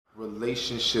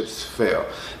Relationships fail.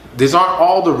 These aren't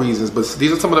all the reasons, but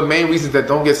these are some of the main reasons that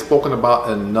don't get spoken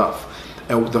about enough.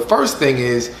 And the first thing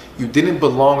is you didn't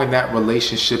belong in that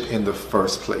relationship in the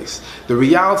first place. The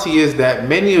reality is that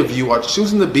many of you are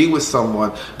choosing to be with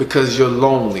someone because you're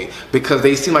lonely, because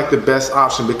they seem like the best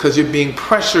option, because you're being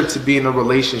pressured to be in a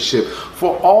relationship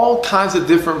for all kinds of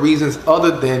different reasons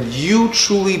other than you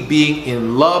truly being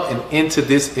in love and into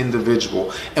this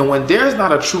individual. And when there's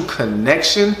not a true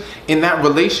connection in that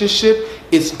relationship,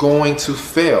 it's going to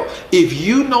fail. If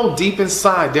you know deep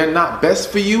inside they're not best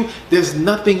for you, there's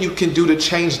nothing you can do to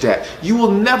change that. You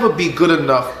will never be good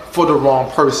enough for the wrong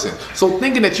person. So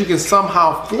thinking that you can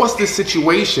somehow force this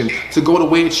situation to go the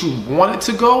way that you want it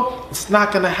to go, it's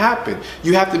not going to happen.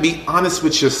 You have to be honest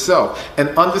with yourself and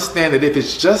understand that if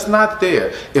it's just not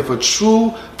there, if a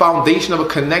true foundation of a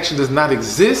connection does not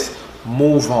exist,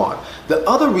 move on. The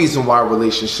other reason why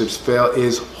relationships fail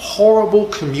is horrible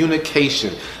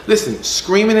communication. Listen,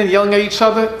 screaming and yelling at each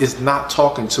other is not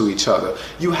talking to each other.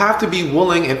 You have to be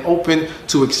willing and open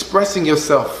to expressing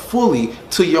yourself fully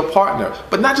to your partner,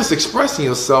 but not just expressing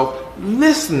yourself,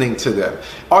 listening to them.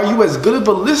 Are you as good of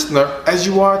a listener as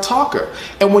you are a talker?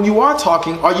 And when you are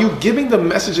talking, are you giving the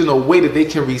message in a way that they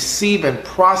can receive and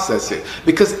process it?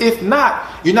 Because if not,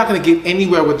 you're not going to get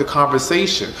anywhere with the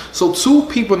conversation. So two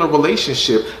people in a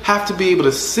relationship have to be able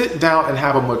to sit down and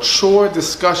have a mature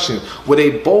discussion where they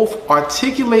both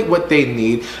articulate what they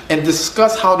need and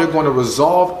discuss how they're going to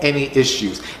resolve any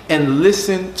issues and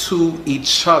listen to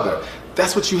each other.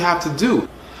 That's what you have to do.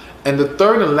 And the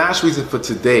third and last reason for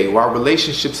today why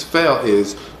relationships fail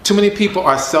is too many people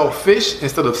are selfish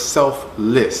instead of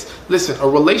selfless. Listen, a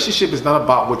relationship is not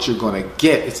about what you're going to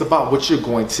get. It's about what you're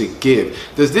going to give.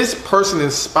 Does this person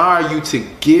inspire you to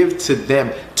give to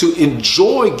them, to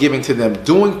enjoy giving to them,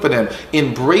 doing for them,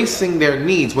 embracing their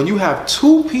needs? When you have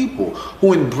two people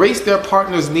who embrace their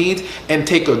partner's needs and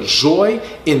take a joy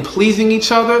in pleasing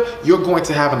each other, you're going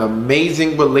to have an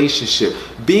amazing relationship.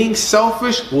 Being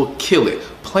selfish will kill it.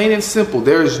 Plain and simple,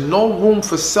 there is no room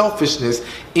for selfishness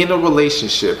in a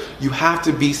relationship. You have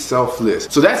to be selfless.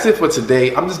 So that's it for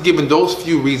today. I'm just giving those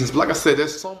few reasons. But like I said,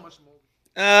 there's so much more.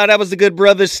 That was the good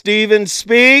brother Steven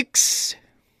Speaks.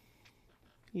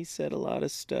 He said a lot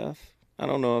of stuff. I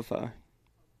don't know if I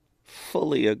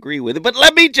fully agree with it. But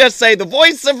let me just say, the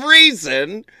voice of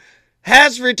reason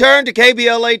has returned to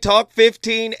KBLA Talk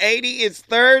 1580. It's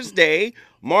Thursday,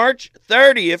 March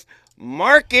 30th.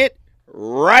 Mark it.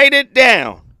 Write it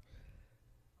down.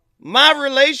 My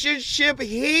relationship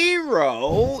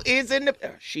hero is in the...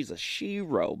 She's a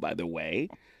shero, by the way.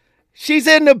 She's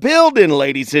in the building,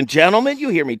 ladies and gentlemen. You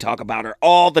hear me talk about her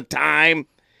all the time.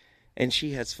 And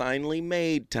she has finally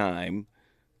made time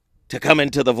to come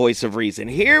into the voice of reason.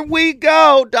 Here we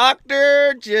go,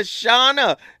 Dr.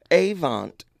 Jashana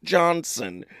Avant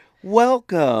Johnson.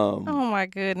 Welcome. Oh, my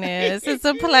goodness. It's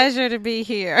a pleasure to be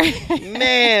here.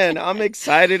 Man, I'm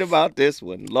excited about this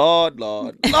one. Lord,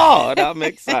 I'm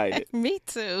excited. Me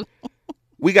too.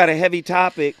 We got a heavy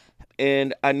topic,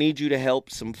 and I need you to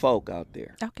help some folk out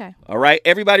there. Okay. All right.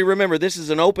 Everybody remember, this is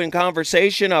an open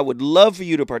conversation. I would love for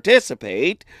you to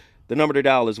participate. The number to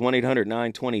dial is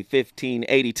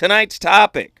 1-800-920-1580. Tonight's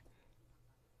topic: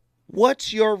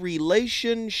 what's your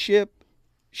relationship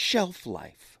shelf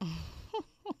life?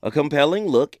 A compelling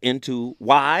look into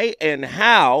why and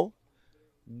how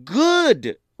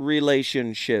good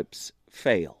relationships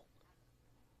fail.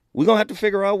 We're going to have to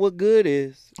figure out what good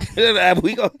is. We're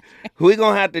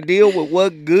going to have to deal with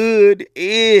what good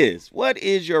is. What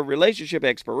is your relationship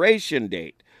expiration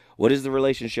date? What is the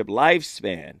relationship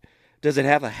lifespan? Does it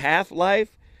have a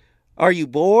half-life? Are you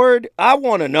bored? I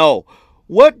want to know.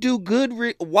 Why do good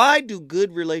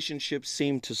relationships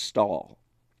seem to stall?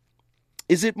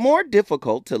 Is it more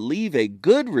difficult to leave a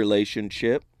good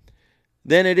relationship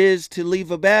than it is to leave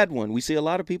a bad one? We see a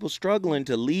lot of people struggling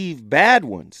to leave bad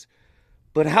ones.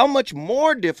 But how much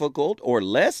more difficult or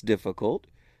less difficult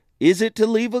is it to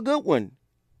leave a good one?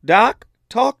 Doc,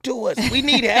 talk to us. We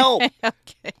need help.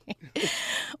 Okay.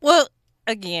 Well,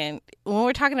 again, when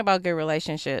we're talking about good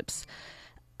relationships,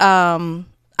 I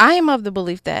am of the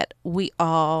belief that we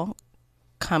all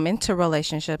come into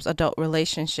relationships, adult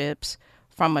relationships,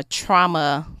 from a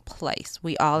trauma place.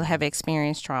 We all have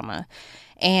experienced trauma.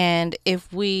 And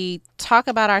if we talk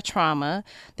about our trauma,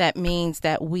 that means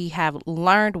that we have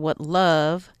learned what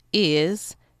love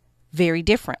is very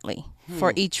differently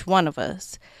for each one of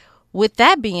us. With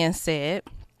that being said,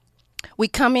 we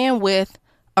come in with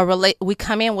a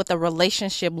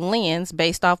relationship lens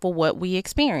based off of what we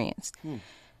experienced.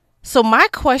 So my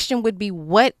question would be,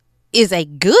 what is a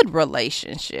good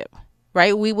relationship?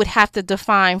 right? We would have to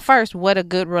define first what a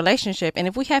good relationship. And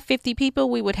if we have 50 people,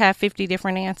 we would have 50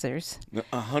 different answers.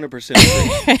 100%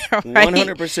 agree. Right?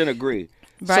 100% agree.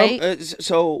 Right?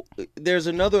 So there's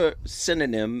another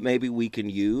synonym maybe we can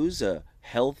use, a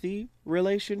healthy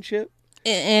relationship.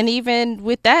 And even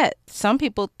with that, some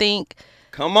people think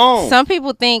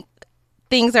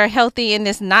things are healthy and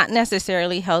it's not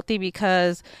necessarily healthy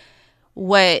because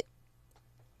what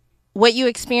you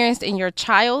experienced in your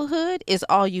childhood is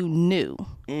all you knew,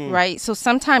 right? So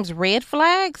sometimes red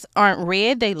flags aren't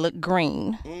red, they look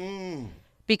green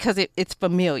because it's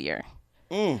familiar.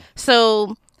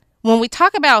 So when we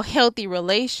talk about healthy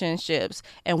relationships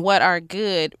and what are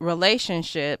good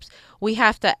relationships, we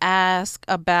have to ask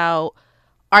about,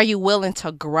 are you willing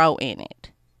to grow in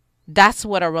it? That's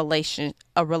what a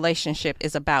relationship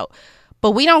is about.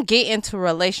 But we don't get into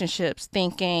relationships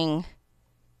thinking,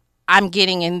 I'm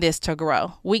getting in this to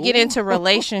grow. We get into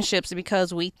relationships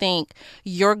because we think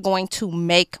you're going to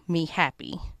make me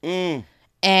happy.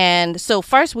 And so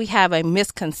first we have a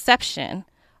misconception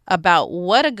about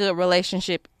what a good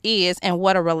relationship is and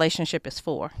what a relationship is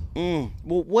for. Well,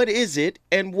 what is it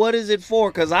and what is it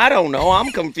for? Because I don't know.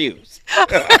 I'm confused.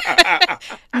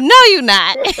 No, you're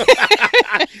not.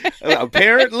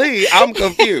 Apparently, I'm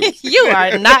confused. You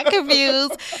are not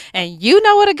confused. And you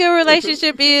know what a good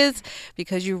relationship is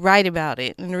because you write about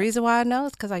it. And the reason why I know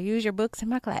is because I use your books in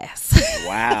my class.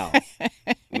 Wow.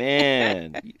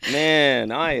 Man,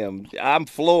 I'm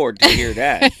floored to hear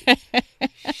that.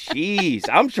 Jeez,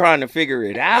 I'm trying to figure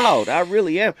it out. I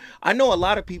really am. I know a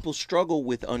lot of people struggle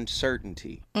with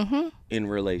uncertainty in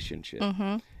relationships.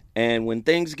 And when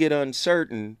things get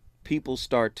uncertain, people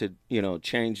start to,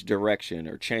 change direction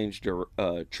or change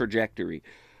trajectory.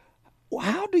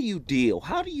 How do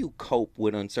you cope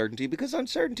with uncertainty? Because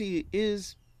uncertainty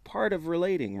is part of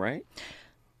relating, right?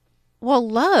 Well,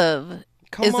 love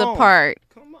is a part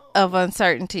of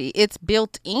uncertainty. It's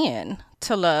built in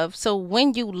to love. So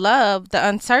when you love, the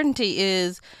uncertainty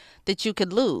is that you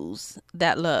could lose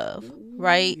that love,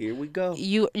 right? Here we go.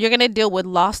 You're going to deal with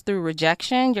loss through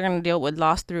rejection. You're going to deal with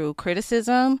loss through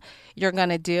criticism. You're going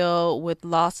to deal with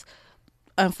loss,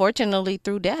 unfortunately,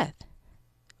 through death.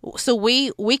 So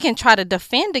we can try to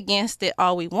defend against it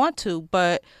all we want to,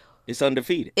 but it's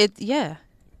undefeated.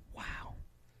 Wow.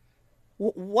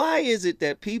 Why is it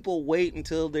that people wait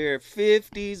until their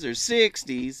 50s or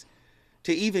 60s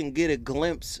to even get a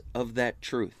glimpse of that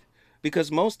truth?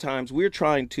 Because most times we're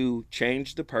trying to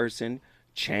change the person,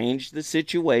 change the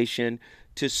situation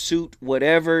to suit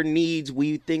whatever needs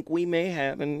we think we may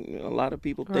have. And a lot of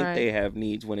people think they have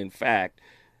needs when in fact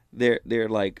they're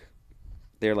like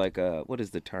what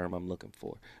is the term I'm looking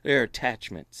for? They're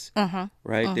attachments,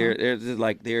 right?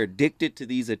 They're addicted to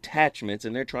these attachments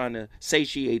and they're trying to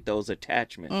satiate those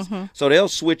attachments. So they'll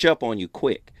switch up on you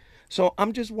quick. So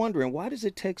I'm just wondering, why does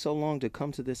it take so long to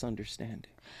come to this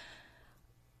understanding?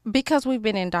 Because we've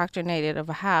been indoctrinated of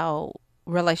how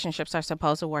relationships are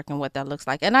supposed to work and what that looks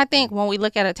like. And I think when we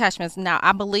look at attachments now,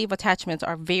 I believe attachments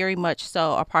are very much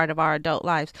so a part of our adult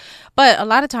lives. But a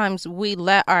lot of times we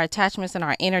let our attachments and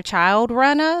our inner child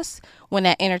run us when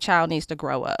that inner child needs to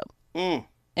grow up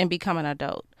and become an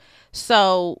adult.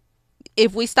 So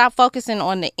if we stop focusing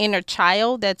on the inner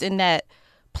child that's in that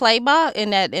play box, in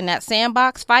that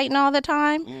sandbox fighting all the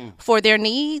time for their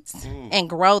needs and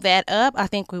grow that up, I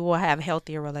think we will have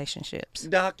healthier relationships.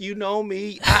 Doc, you know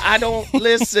me. I don't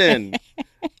listen.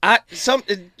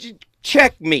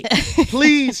 Check me.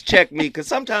 Please check me, because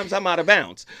sometimes I'm out of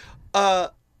bounds. I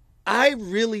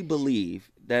really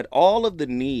believe that all of the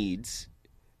needs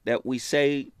that we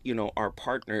say, our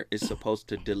partner is supposed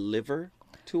to deliver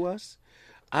to us,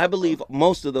 I believe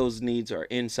most of those needs are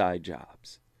inside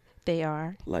jobs. They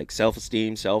are. Like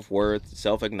self-esteem, self-worth,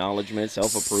 self-acknowledgement,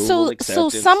 self-approval,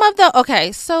 acceptance. So some of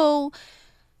the,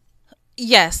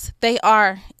 yes, they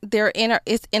are.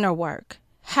 It's inner work.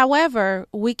 However,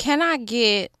 we cannot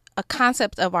get a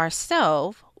concept of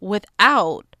ourselves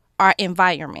without our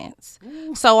environments.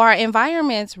 So our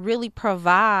environments really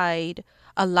provide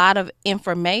a lot of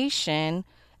information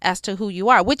as to who you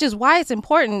are, which is why it's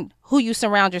important who you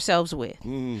surround yourselves with.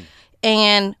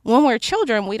 And when we're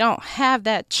children, we don't have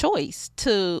that choice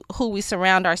to who we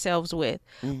surround ourselves with.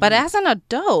 But as an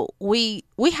adult, we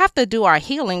have to do our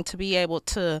healing to be able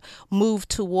to move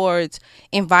towards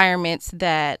environments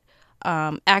that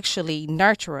actually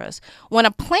nurture us. When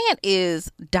a plant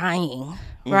is dying,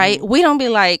 right, we don't be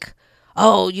like,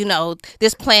 oh,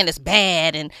 this plant is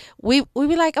bad. And we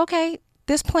be like, okay,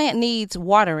 this plant needs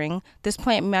watering. This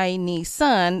plant may need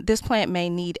sun. This plant may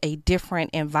need a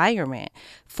different environment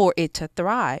for it to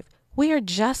thrive. We are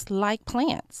just like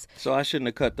plants. So I shouldn't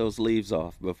have cut those leaves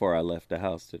off before I left the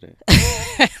house today.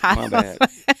 My bad.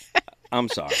 I'm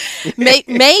sorry.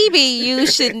 Maybe you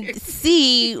should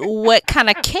see what kind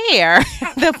of care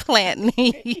the plant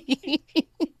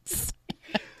needs.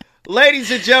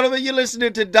 Ladies and gentlemen, you're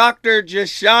listening to Dr.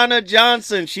 Jashana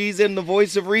Johnson. She's in The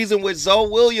Voice of Reason with Zoe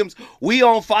Williams. We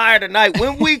on fire tonight.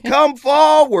 When we come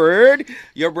forward,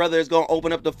 your brother is going to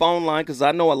open up the phone line because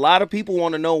I know a lot of people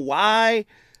want to know why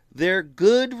their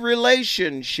good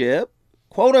relationship,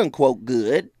 quote unquote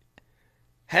good,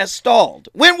 has stalled.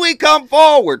 When we come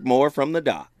forward, more from the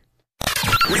doc.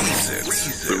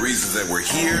 Reasons. The reasons that we're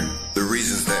here, the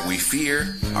reasons that we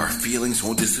fear, our feelings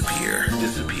won't disappear.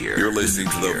 You're listening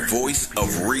to the Voice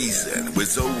of Reason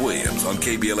with Zoe Williams on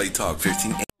KBLA Talk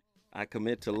 15. I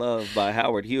Commit to Love by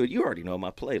Howard Hewitt. You already know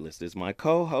my playlist is my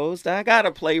co-host. I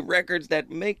gotta play records that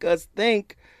make us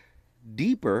think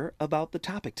deeper about the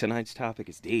topic. Tonight's topic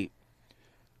is deep.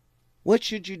 What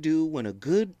should you do when a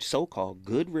good, so-called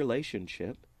good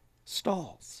relationship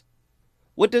stalls?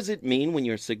 What does it mean when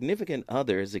your significant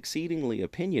other is exceedingly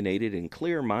opinionated and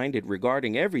clear-minded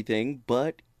regarding everything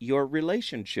but your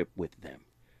relationship with them?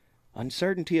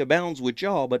 Uncertainty abounds with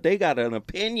y'all, but they got an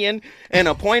opinion and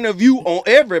a point of view on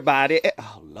everybody.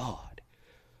 Oh, Lord.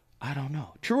 I don't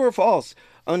know. True or false?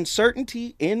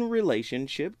 Uncertainty in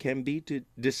relationship can be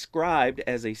described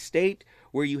as a state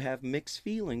where you have mixed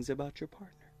feelings about your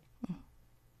partner.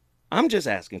 I'm just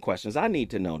asking questions. I need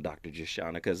to know, Dr.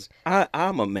 Jashana, because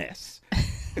I'm a mess.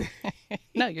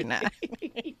 No, you're not.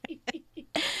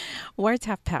 Words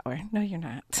have power. No, you're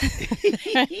not.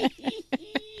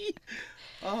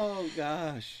 Oh,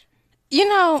 gosh. You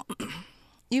know,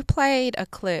 you played a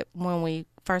clip when we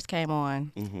first came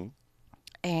on,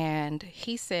 and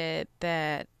he said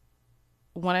that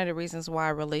one of the reasons why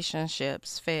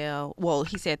relationships fail, well,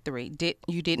 he said 3.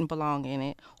 You didn't belong in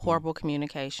it, horrible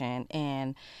communication,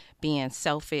 and being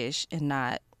selfish and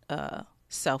not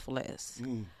selfless,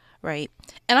 right?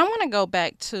 And I want to go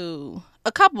back to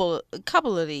a couple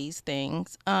of these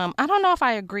things. I don't know if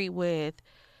I agree with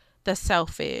the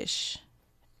selfish.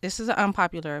 This is an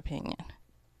unpopular opinion.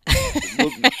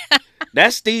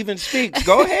 That's Steven Speaks.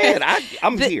 Go ahead.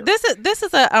 I'm here. This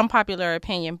is an unpopular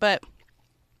opinion, but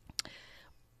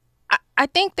I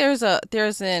think there's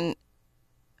an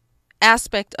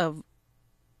aspect of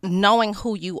knowing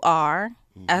who you are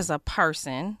as a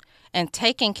person and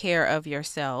taking care of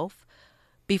yourself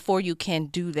before you can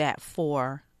do that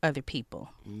for other people.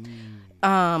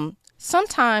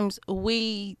 Sometimes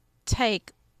we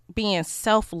take being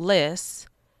selfless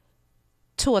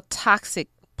to a toxic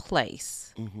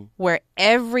place where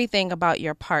everything about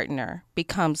your partner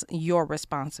becomes your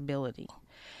responsibility.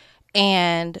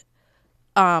 And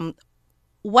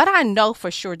what I know for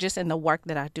sure, just in the work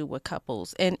that I do with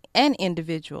couples and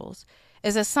individuals,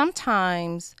 is that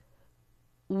sometimes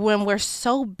when we're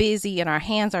so busy and our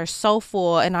hands are so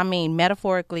full, and I mean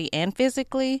metaphorically and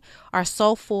physically, are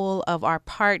so full of our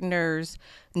partner's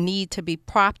need to be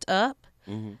propped up,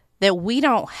 that we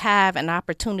don't have an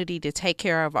opportunity to take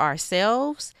care of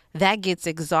ourselves, that gets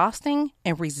exhausting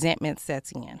and resentment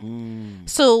sets in.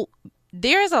 So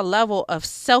there's a level of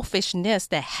selfishness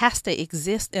that has to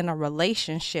exist in a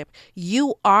relationship.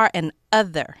 You are an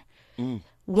other.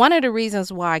 One of the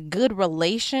reasons why good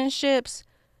relationships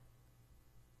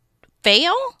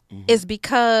fail is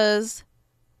because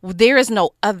there is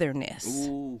no otherness.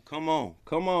 Ooh, come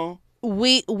on.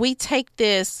 We take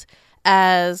this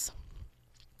as,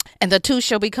 and the two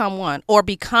shall become one, or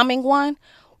becoming one.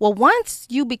 Well, once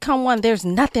you become one, there's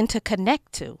nothing to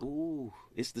connect to. Ooh,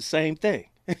 it's the same thing.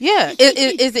 Yeah,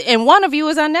 and one of you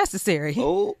is unnecessary.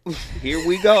 Oh, here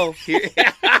we go.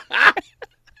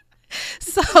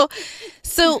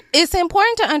 So it's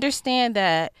important to understand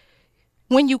that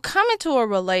when you come into a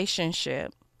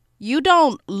relationship, you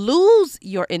don't lose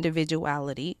your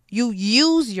individuality. You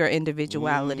use your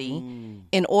individuality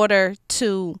in order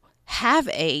to have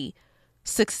a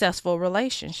successful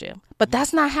relationship. But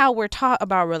that's not how we're taught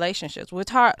about relationships. We're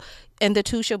taught, and the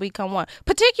two shall become one.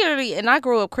 Particularly, and I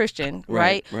grew up Christian,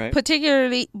 right?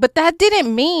 Particularly, but that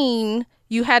didn't mean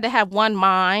you had to have one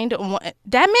mind.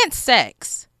 That meant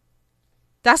sex.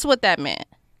 That's what that meant.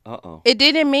 It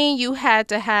didn't mean you had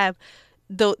to have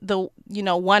the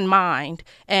one mind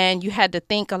and you had to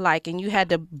think alike and you had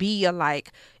to be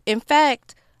alike. In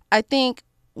fact, I think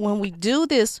when we do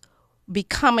this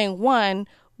becoming one,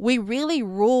 we really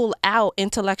rule out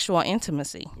intellectual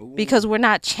intimacy. Ooh. Because we're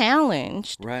not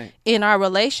challenged in our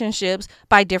relationships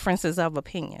by differences of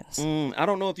opinions. I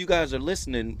don't know if you guys are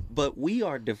listening, but we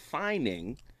are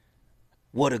defining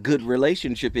what a good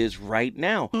relationship is right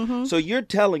now. Mm-hmm. So you're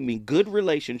telling me good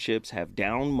relationships have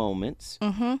down moments,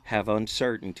 Mm-hmm. have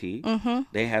uncertainty, Mm-hmm.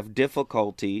 they have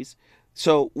difficulties.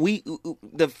 So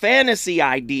the fantasy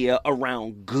idea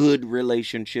around good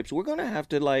relationships, we're going to have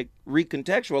to like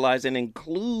recontextualize and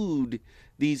include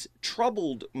these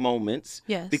troubled moments.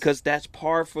 Yes. Because that's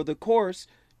par for the course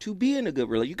to be in a good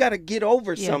relationship. You got to get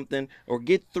over something or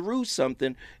get through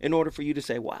something in order for you to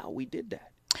say, wow, we did that.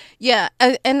 Yeah,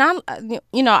 and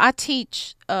I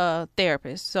teach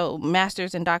therapists, so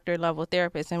master's and doctorate level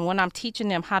therapists, and when I'm teaching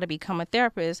them how to become a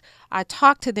therapist, I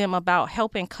talk to them about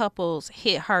helping couples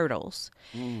hit hurdles.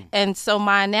 And so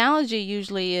my analogy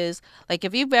usually is like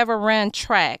if you've ever run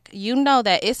track, you know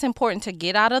that it's important to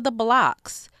get out of the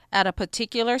blocks at a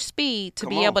particular speed to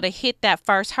be able to hit that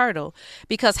first hurdle,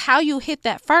 because how you hit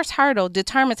that first hurdle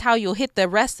determines how you'll hit the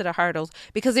rest of the hurdles,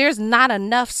 because there's not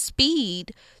enough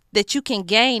speed that you can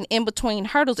gain in between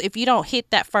hurdles if you don't hit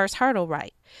that first hurdle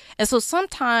right. And so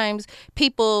sometimes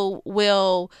people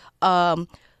will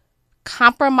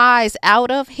compromise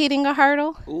out of hitting a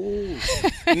hurdle. Ooh.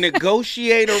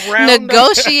 Negotiate around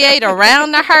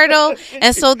the hurdle.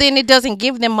 And so then it doesn't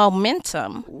give them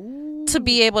momentum to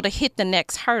be able to hit the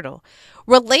next hurdle.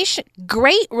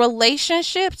 Great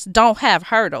relationships don't have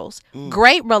hurdles.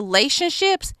 Great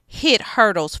relationships hit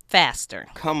hurdles faster.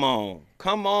 Come on.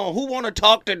 Who want to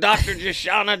talk to Dr.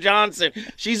 Jashana Johnson?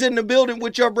 She's in the building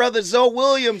with your brother, Zoe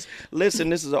Williams. Listen,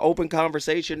 this is an open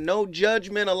conversation. No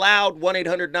judgment allowed.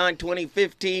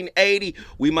 1-800-920-1580.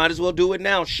 We might as well do it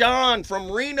now. Sean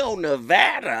from Reno,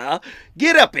 Nevada.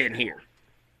 Get up in here.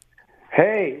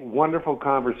 Hey, wonderful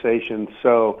conversation.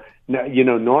 So,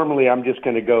 normally I'm just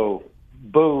going to go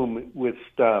boom with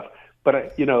stuff.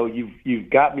 But, you've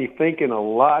got me thinking a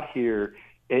lot here.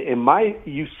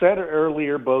 You said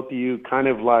earlier, both of you, kind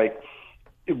of like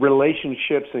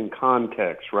relationships in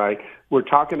context, right? We're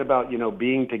talking about,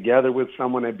 being together with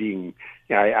someone and being,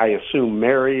 I assume,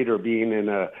 married or being in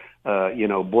a,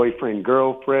 boyfriend,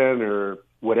 girlfriend, or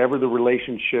whatever the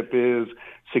relationship is,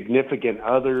 significant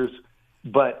others.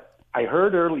 But I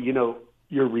heard earlier,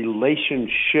 your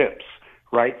relationships,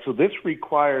 right? So this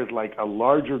requires like a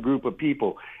larger group of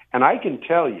people. And I can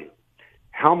tell you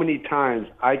how many times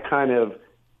I kind of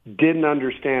didn't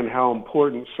understand how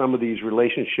important some of these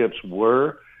relationships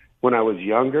were when I was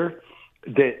younger,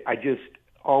 that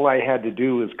all I had to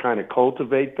do was kind of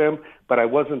cultivate them, but I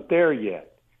wasn't there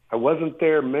yet. I wasn't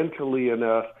there mentally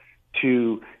enough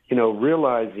to,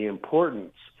 realize the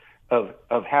importance of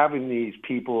having these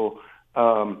people,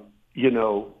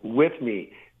 with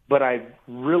me. But I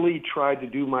really tried to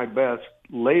do my best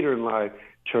later in life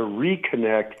to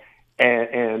reconnect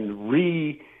and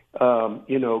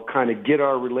kind of get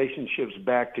our relationships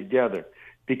back together.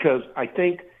 Because I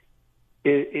think,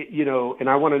 and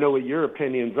I want to know what your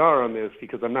opinions are on this,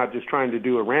 because I'm not just trying to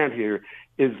do a rant here,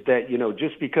 is that,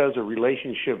 just because a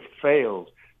relationship fails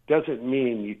doesn't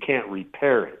mean you can't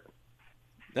repair it.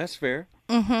 That's fair.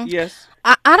 Mm-hmm. Yes.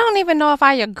 I don't even know if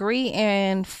I agree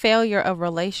in failure of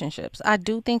relationships. I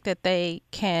do think that they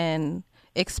can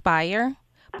expire,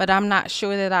 but I'm not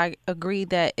sure that I agree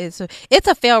that it's a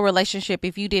failed relationship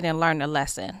if you didn't learn the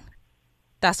lesson.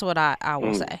 That's what I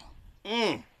will say.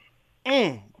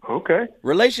 Okay.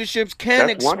 Relationships can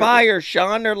expire, wonderful.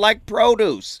 Sean. They're like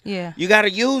produce. Yeah. You got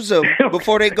to use them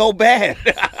before they go bad.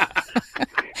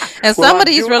 And some of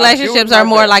these relationships are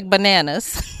more like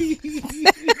bananas.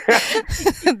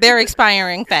 They're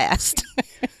expiring fast.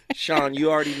 Sean,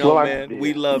 you already know, man.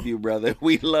 We love you, brother.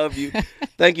 We love you.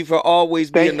 Thank you for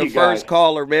always being the first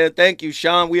caller, man. Thank you,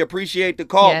 Sean. We appreciate the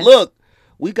call. Yes. Look,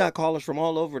 we got callers from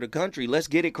all over the country. Let's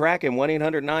get it cracking.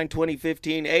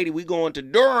 1-800-920-1580. We going to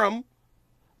Durham,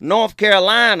 North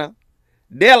Carolina,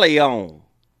 De Leon.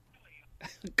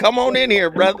 Come on in here,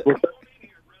 brother.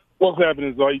 What's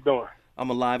happening, Zoe? How you doing? I'm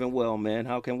alive and well, man.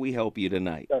 How can we help you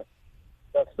tonight?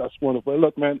 That's wonderful.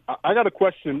 Look, man, I got a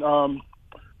question.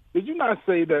 Did you not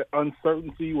say that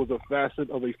uncertainty was a facet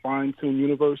of a fine-tuned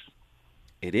universe?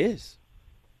 It is.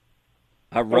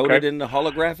 I wrote it in the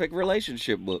holographic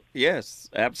relationship book. Yes,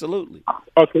 absolutely.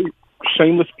 Okay,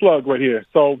 shameless plug right here.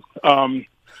 So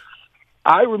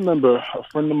I remember a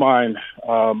friend of mine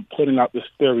putting out this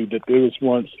theory that there was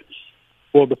once,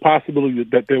 the possibility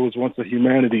that there was once a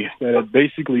humanity that had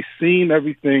basically seen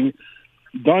everything,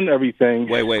 done everything.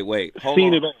 Wait.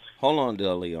 Hold on,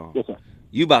 De Leon. Yes,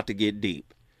 you about to get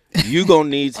deep. You going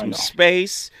to need some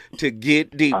space to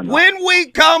get deep. When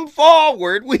we come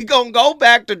forward, we going to go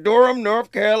back to Durham,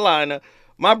 North Carolina.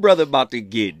 My brother about to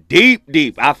get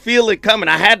deep. I feel it coming.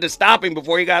 I had to stop him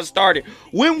before he got started.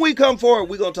 When we come forward,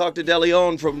 we're going to talk to De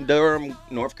Leon from Durham,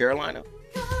 North Carolina.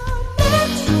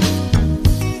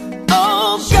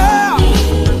 Oh, girl,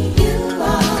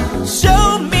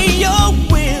 show me you're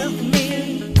with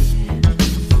me.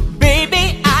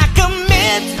 Baby, I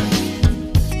commit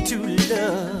to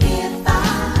love. If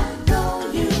I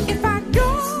go, you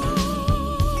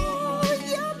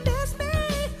miss me.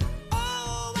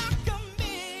 Oh, I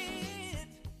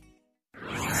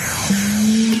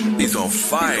commit. He's on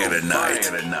fire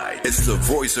tonight. It's the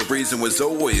voice of reason with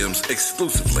Zoe Williams,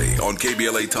 exclusively on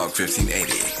KBLA Talk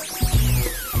 1580.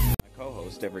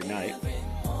 Co-host every night.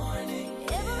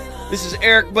 This is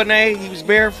Eric Benet. He was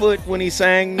barefoot when he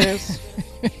sang this.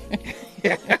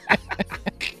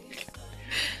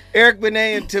 Eric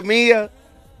Benet and Tamia,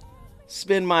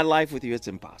 spend my life with you. It's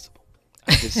impossible.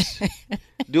 I just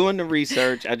doing the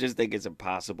research. I just think it's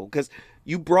impossible because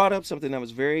you brought up something that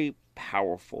was very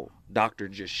powerful. Dr.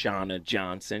 Jashana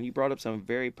Johnson, you brought up something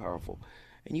very powerful,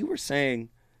 and you were saying,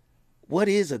 what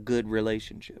is a good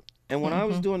relationship? And when I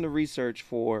was doing the research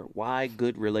for why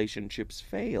good relationships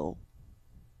fail,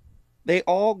 they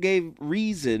all gave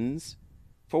reasons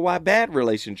for why bad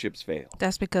relationships fail.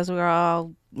 That's because we're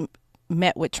all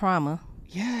met with trauma.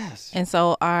 Yes. And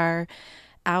so our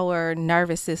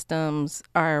nervous systems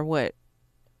are what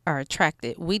are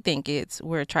attracted. We think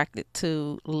we're attracted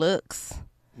to looks,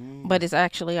 but it's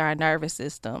actually our nervous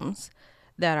systems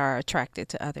that are attracted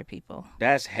to other people.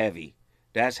 That's heavy.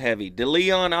 That's heavy.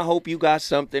 DeLeon, I hope you got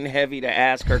something heavy to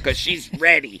ask her because she's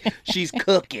ready. She's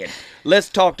cooking. Let's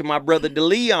talk to my brother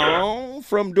DeLeon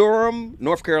from Durham,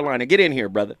 North Carolina. Get in here,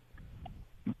 brother.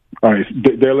 All right,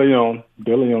 DeLeon.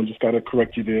 DeLeon, just got to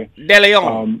correct you there.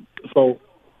 DeLeon. So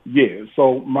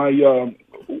my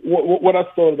what I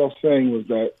started off saying was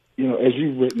that, as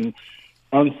you've written,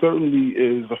 uncertainty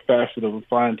is a facet of a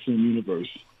fine-tuned universe.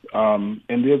 And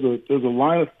there's a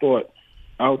line of thought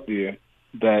out there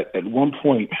that at one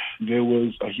point there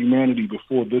was a humanity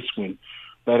before this one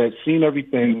that had seen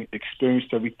everything,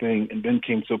 experienced everything, and then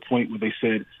came to a point where they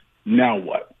said, now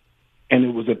what? And it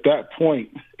was at that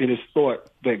point, it is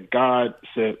thought that God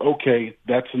said, okay,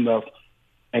 that's enough,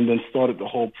 and then started the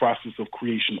whole process of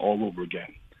creation all over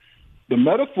again. The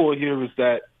metaphor here is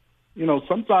that,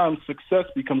 sometimes success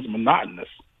becomes monotonous,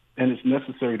 and it's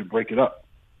necessary to break it up.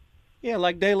 Yeah,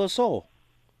 like De La Soul.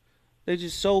 They're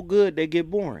just so good, they get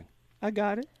boring. I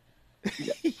got it.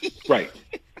 Right.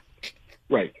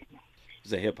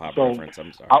 It's a hip hop reference.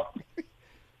 I'm sorry.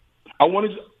 I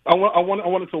wanted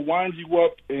to wind you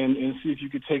up and see if you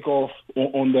could take off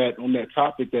on that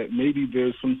topic, that maybe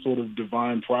there's some sort of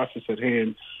divine process at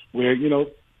hand where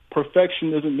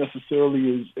perfection isn't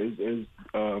necessarily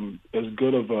as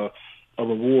good of a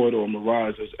reward or a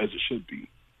mirage as it should be.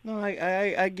 No,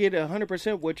 I get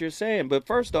 100% what you're saying, but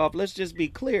first off, let's just be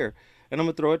clear, and I'm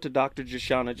gonna throw it to Dr.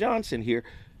 Jashana Johnson here.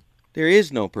 There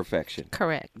is no perfection.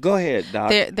 Correct. Go ahead,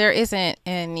 Doc. There isn't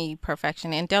any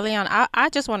perfection. And DeLeon, I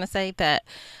just want to say that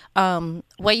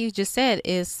what you just said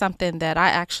is something that I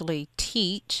actually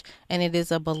teach, and it is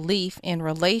a belief in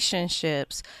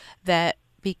relationships that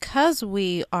because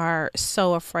we are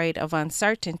so afraid of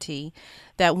uncertainty,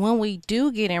 that when we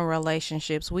do get in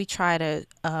relationships, we try to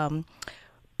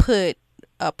put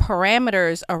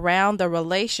parameters around the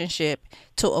relationship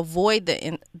to avoid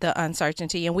the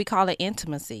uncertainty, and we call it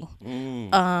intimacy.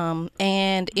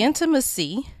 And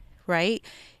intimacy, right,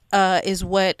 is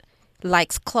what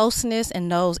likes closeness and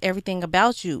knows everything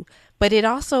about you, but it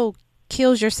also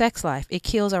kills your sex life. It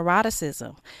kills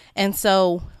eroticism. And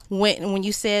so when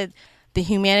you said the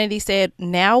humanity said,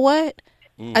 now what?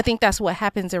 I think that's what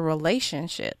happens in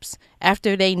relationships.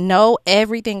 After they know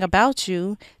everything about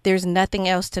you, there's nothing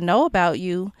else to know about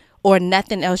you, or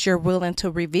nothing else you're willing to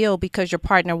reveal because your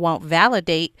partner won't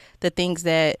validate the things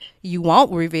that you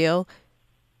won't reveal.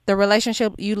 The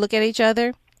relationship, you look at each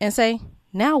other and say,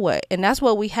 now what? And that's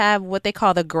what we have, what they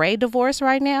call the gray divorce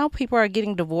right now. People are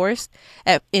getting divorced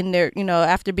in their,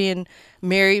 after being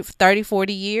married for 30,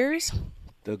 40 years.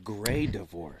 The gray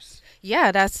divorce.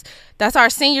 Yeah, that's our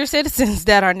senior citizens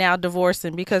that are now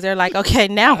divorcing because they're like, okay,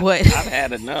 now what? I've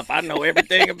had enough. I know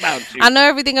everything about you. I know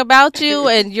everything about you,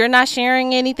 and you're not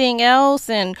sharing anything else,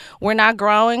 and we're not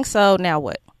growing, so now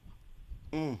what?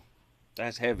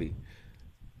 That's heavy.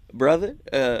 Brother,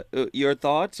 your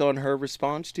thoughts on her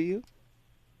response to you?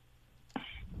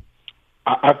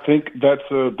 I think that's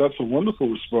a wonderful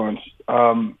response.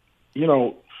 When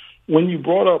you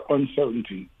brought up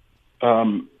uncertainty,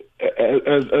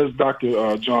 as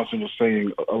Dr. Johnson was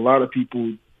saying, a lot of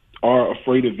people are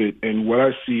afraid of it. And what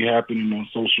I see happening on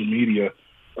social media,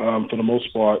 for the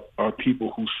most part, are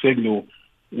people who signal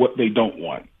what they don't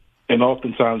want. And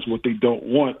oftentimes what they don't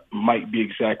want might be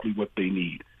exactly what they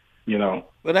need. You know.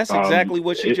 Well, that's exactly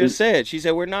what she just said. She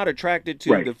said we're not attracted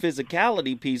to Right. the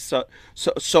physicality piece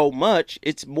so much.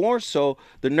 It's more so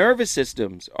the nervous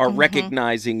systems are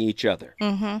recognizing each other.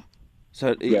 Mm-hmm.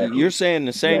 So Exactly. you're saying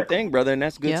the same Exactly. thing, brother, and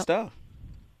that's good Yep. stuff.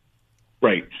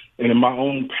 Right. And in my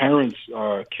own parents'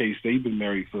 case, they've been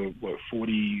married for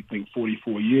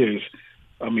 44 years.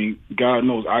 I mean, God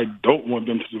knows I don't want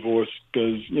them to divorce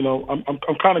because, you know,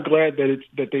 I'm kind of glad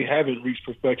that they haven't reached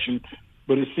perfection,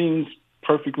 but it seems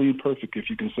perfectly imperfect,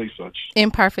 if you can say such.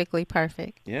 Imperfectly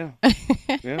perfect. Yeah.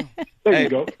 Yeah. There Hey, you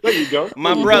go. There you go.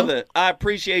 My brother, I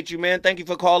appreciate you, man. Thank you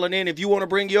for calling in. If you want to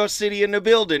bring your city in the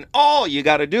building, all you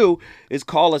got to do is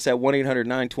call us at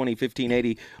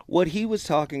 1-800-920-1580. What he was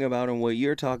talking about and what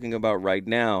you're talking about right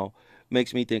now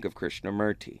makes me think of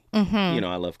Krishnamurti. Mm-hmm. You know,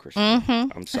 I love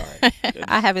Krishnamurti. I'm sorry.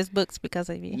 I have his books because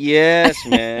of you. Yes,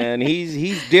 man.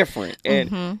 He's different.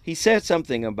 And he said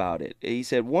something about it. He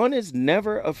said, one is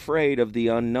never afraid of the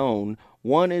unknown.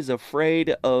 One is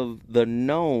afraid of the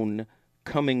known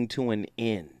coming to an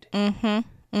end.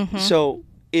 So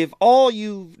if all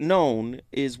you've known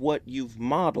is what you've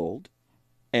modeled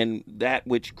and that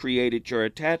which created your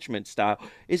attachment style,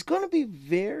 it's going to be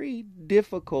very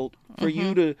difficult for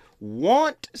you to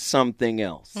want something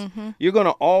else. You're going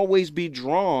to always be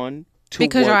drawn to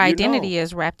Because what your you identity know.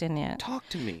 is wrapped in it. Talk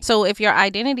to me. So if your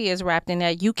identity is wrapped in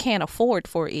that, you can't afford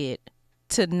for it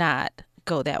to not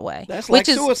go that way. That's like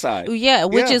suicide. Yeah,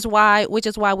 which Yeah. is why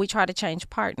we try to change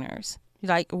partners.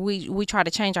 Like we try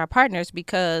to change our partners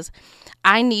because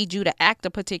I need you to act a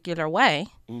particular way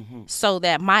so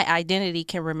that my identity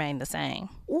can remain the same.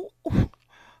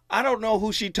 I don't know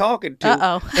who she talking to.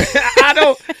 Uh-oh. I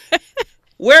don't.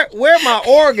 Where my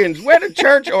organs? Where the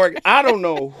church organ? I don't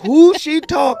know who she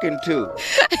talking to.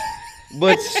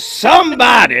 But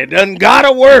somebody done got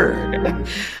a word.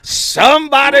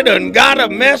 Somebody done got a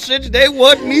message they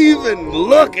wasn't even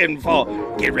looking for.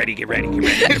 Get ready, get ready, get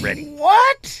ready, get ready.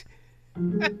 What?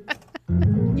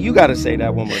 You got to say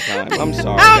that one more time. I'm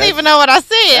sorry. I don't even know what I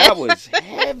said. That was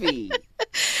heavy.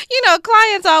 You know,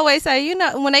 clients always say, you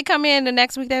know, when they come in the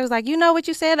next week, they was like, you know what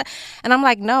you said? And I'm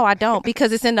like, no, I don't,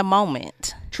 because it's in the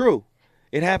moment. True.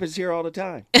 It happens here all the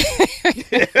time.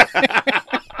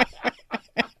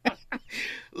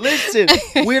 Listen,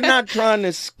 we're not trying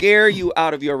to scare you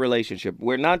out of your relationship.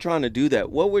 We're not trying to do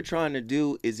that. What we're trying to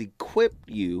do is equip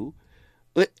you,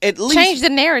 at least. Change the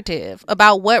narrative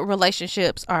about what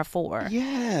relationships are for.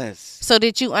 Yes. So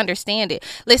that you understand it.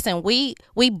 Listen, we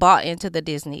bought into the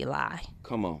Disney lie.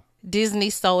 Come on. Disney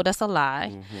sold us a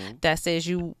lie that says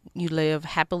you live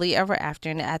happily ever after,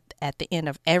 and at the end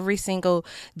of every single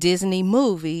Disney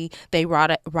movie, they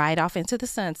ride off into the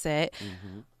sunset.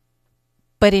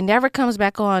 But it never comes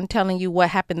back on telling you what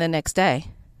happened the next day.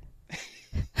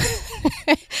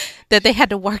 That they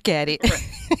had to work at it.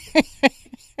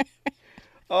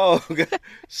 Oh, God.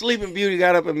 Sleeping Beauty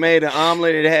got up and made an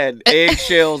omelet. It had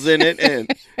eggshells in it.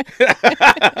 And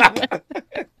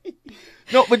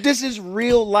no, but this is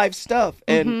real life stuff.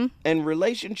 And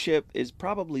relationship is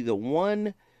probably the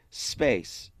one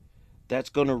space that's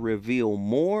going to reveal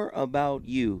more about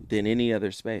you than any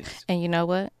other space. And you know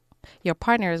what? Your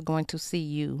partner is going to see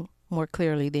you more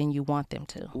clearly than you want them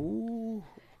to. Ooh.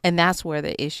 And that's where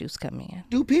the issues come in.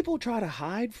 Do people try to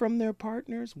hide from their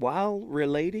partners while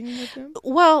relating with them?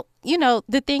 Well, you know,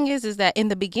 the thing is that in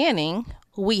the beginning,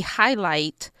 we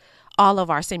highlight all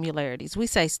of our similarities. We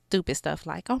say stupid stuff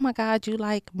like, oh my God, you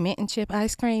like mint and chip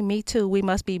ice cream? Me too. We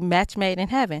must be match made in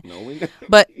heaven. No, we don't.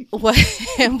 But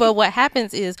what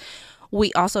happens is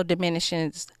we also diminish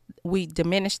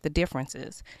the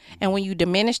differences. And when you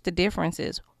diminish the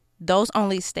differences, those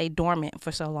only stay dormant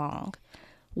for so long.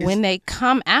 When they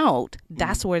come out,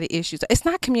 that's where the issues are. It's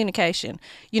not communication.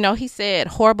 You know, he said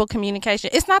horrible communication.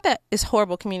 It's not that it's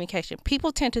horrible communication.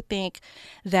 People tend to think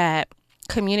that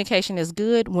communication is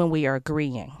good when we are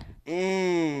agreeing.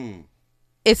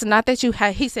 It's not that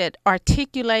he said,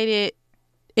 articulate it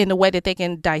in a way that they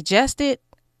can digest it.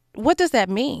 What does that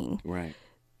mean? Right.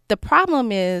 The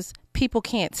problem is people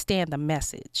can't stand the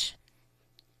message.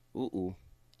 Ooh.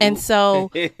 And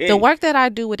so the work that I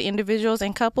do with individuals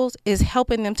and couples is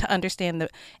helping them to understand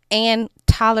and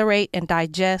tolerate and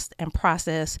digest and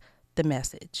process the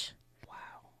message.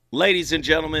 Ladies and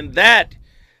gentlemen, that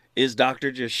is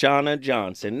Dr. Jashana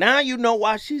Johnson. Now you know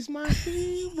why she's my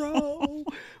hero.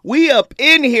 We up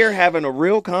in here having a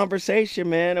real conversation,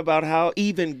 man, about how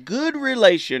even good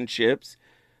relationships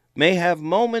may have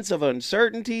moments of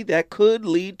uncertainty that could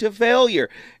lead to failure.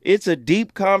 It's a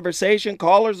deep conversation.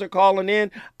 Callers are calling in.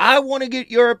 I want to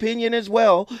get your opinion as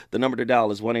well. The number to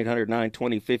dial is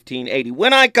 1-800-920-1580.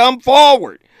 When I come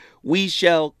forward, we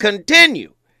shall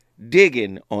continue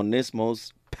digging on this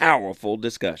most powerful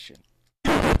discussion.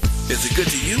 Is it good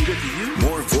to you?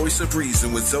 More Voice of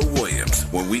Reason with Zoe Williams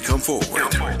when we come forward.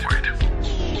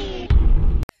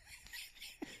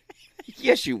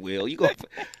 Yes, you will. You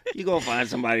gonna find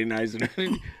somebody nicer.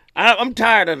 I'm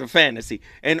tired of the fantasy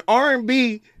and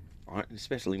R&B,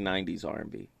 especially 90s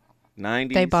R&B.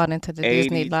 90s. They bought into the 80s,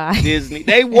 Disney lie. Disney.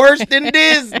 They worse than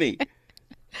Disney.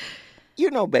 You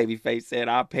know, Babyface said,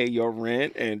 "I'll pay your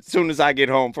rent, and as soon as I get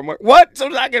home from work, what? As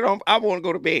soon as I get home, I want to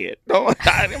go to bed. No,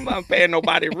 I'm not paying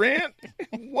nobody rent.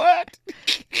 What?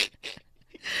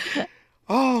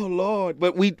 Oh Lord!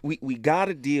 But we got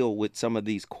to deal with some of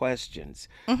these questions.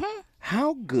 Mm-hmm.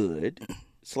 How good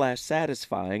 /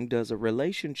 satisfying does a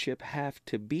relationship have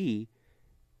to be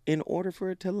in order for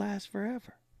it to last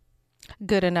forever?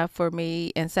 Good enough for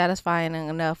me and satisfying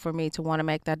enough for me to want to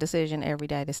make that decision every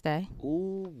day to stay.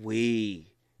 Ooh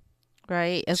wee.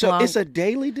 Right? So it's a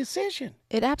daily decision.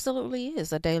 It absolutely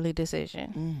is a daily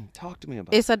decision. Talk to me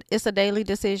about it. It's a daily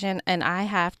decision, and I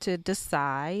have to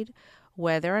decide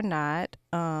whether or not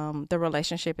the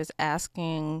relationship is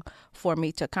asking for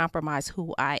me to compromise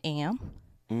who I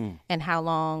am and how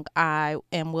long I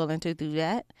am willing to do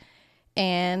that.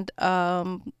 And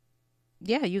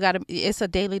yeah, it's a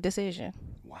daily decision.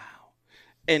 Wow.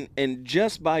 And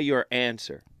just by your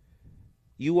answer,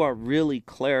 you are really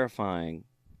clarifying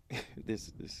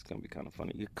this is going to be kind of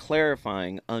funny. You're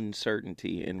clarifying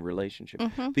uncertainty in relationship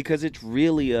because it's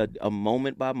really a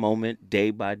moment by moment,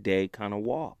 day by day kind of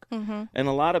walk. And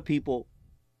a lot of people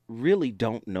really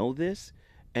don't know this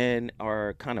and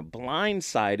are kind of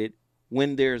blindsided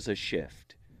when there's a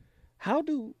shift. How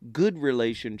do good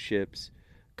relationships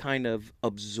kind of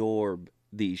absorb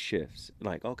these shifts?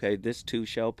 Like, okay, this too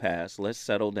shall pass. Let's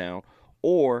settle down.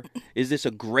 Or is this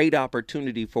a great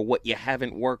opportunity for what you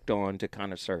haven't worked on to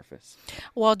kind of surface?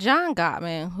 Well, John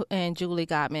Gottman and Julie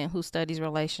Gottman, who studies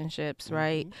relationships,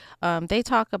 right? They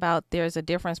talk about there's a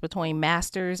difference between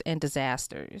masters and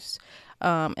disasters.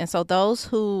 And so those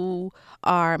who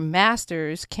are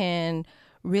masters can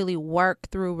really work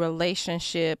through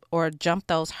relationship or jump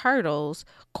those hurdles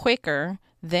quicker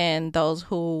than those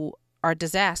who are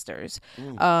disasters.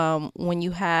 When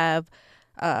you have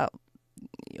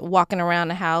walking around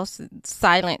the house,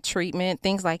 silent treatment,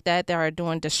 things like that are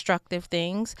doing destructive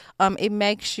things, it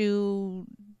makes you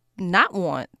not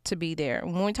want to be there.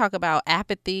 When we talk about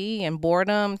apathy and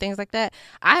boredom, things like that,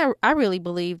 I really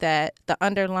believe that the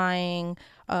underlying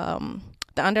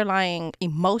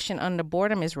emotion under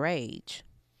boredom is rage.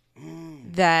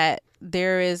 That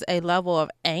there is a level of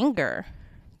anger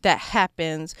that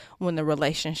happens when the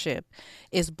relationship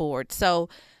is bored. So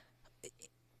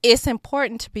it's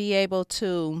important to be able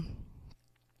to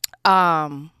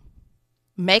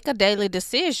make a daily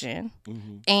decision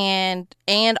and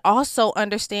also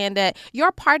understand that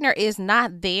your partner is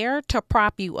not there to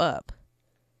prop you up.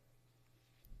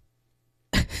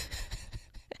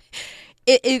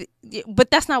 But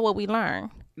that's not what we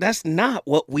learn. That's not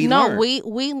what we learn. No,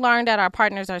 we learn that our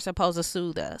partners are supposed to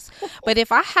soothe us. But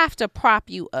if I have to prop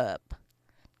you up,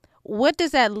 what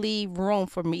does that leave room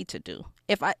for me to do?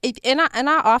 I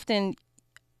often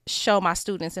show my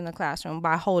students in the classroom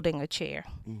by holding a chair.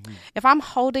 If I'm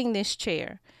holding this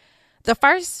chair, the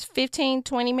first 15,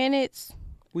 20 minutes,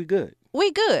 we good,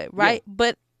 right? Yeah.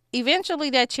 But eventually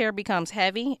that chair becomes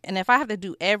heavy, and if I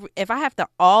have to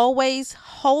always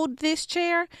hold this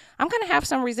chair, I'm going to have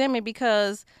some resentment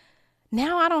because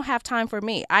now I don't have time for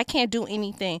me. I can't do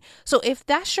anything. So if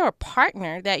that's your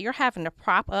partner that you're having to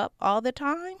prop up all the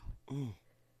time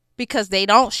because they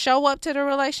don't show up to the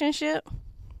relationship,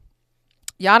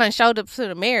 y'all done showed up to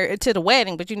the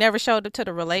wedding, but you never showed up to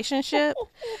the relationship,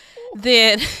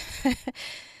 then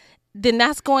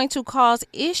that's going to cause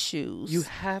issues. You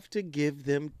have to give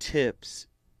them tips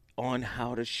on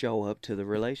how to show up to the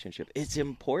relationship. It's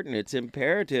important. It's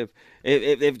imperative.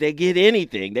 If they get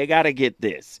anything, they got to get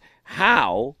this.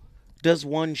 How does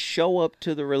one show up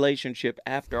to the relationship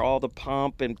after all the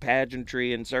pomp and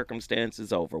pageantry and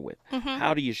circumstances over with?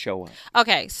 How do you show up?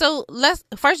 Okay, so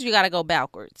first you got to go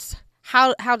backwards.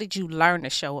 How did you learn to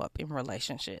show up in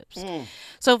relationships?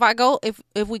 So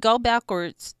if we go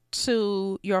backwards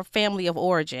to your family of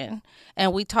origin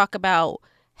and we talk about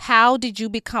how did you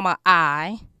become an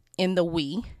I in the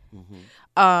we,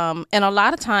 and a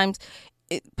lot of times,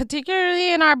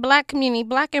 particularly in our black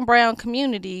and brown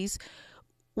communities,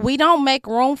 we don't make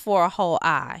room for a whole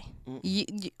I.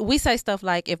 We say stuff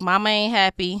like, if mama ain't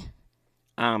happy,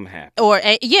 I'm happy. Or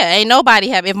ain't nobody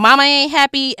happy. If mama ain't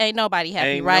happy, ain't nobody happy,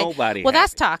 Ain't right? nobody well,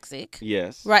 that's happy. toxic,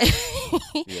 Yes. right?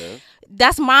 Yes.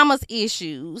 That's mama's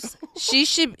issues. She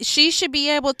should be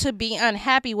able to be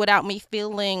unhappy without me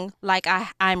feeling like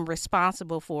I'm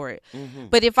responsible for it. Mm-hmm.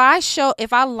 But if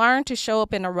I learn to show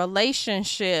up in a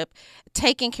relationship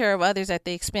taking care of others at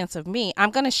the expense of me,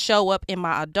 I'm going to show up in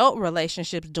my adult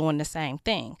relationships doing the same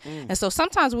thing. And so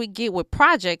sometimes we get with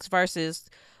projects versus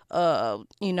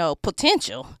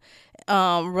potential.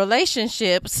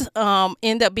 Relationships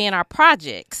end up being our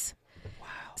projects. Wow.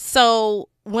 So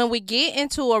when we get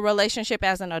into a relationship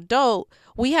as an adult,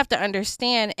 we have to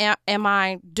understand, am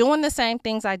I doing the same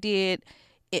things I did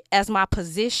as my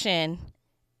position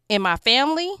in my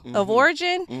family of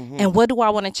origin? And what do I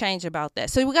want to change about that?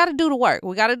 So we got to do the work.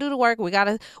 We got to do the work. We got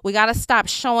to stop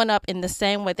showing up in the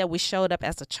same way that we showed up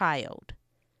as a child.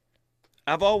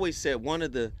 I've always said one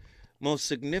of the most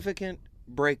significant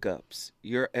breakups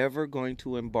you're ever going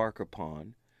to embark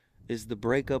upon is the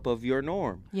breakup of your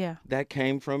norm. Yeah. That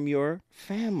came from your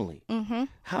family.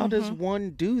 How does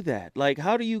one do that? Like,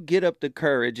 how do you get up the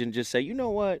courage and just say, you know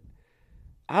what?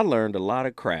 I learned a lot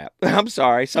of crap. I'm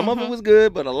sorry. Some of it was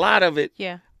good, but a lot of it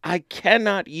I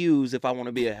cannot use if I want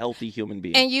to be a healthy human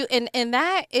being. And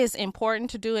that is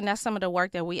important to do, and that's some of the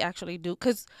work that we actually do,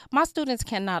 because my students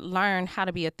cannot learn how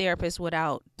to be a therapist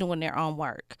without doing their own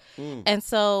work. And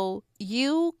so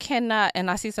you cannot, and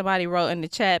I see somebody wrote in the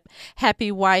chat,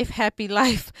 happy wife, happy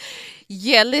life.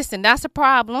 Yeah, listen, that's a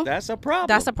problem. That's a problem.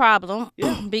 That's a problem.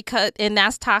 Yeah. And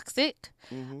that's toxic.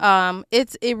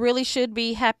 It really should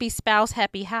be happy spouse,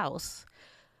 happy house.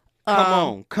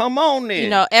 Come on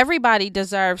then. Everybody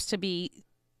deserves to be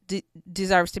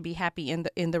happy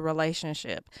in the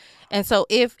relationship. And so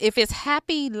if it's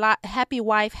happy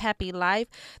wife, happy life,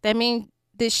 that means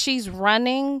that she's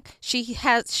running, she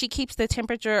keeps the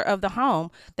temperature of the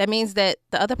home. That means that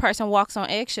the other person walks on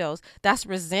eggshells. That's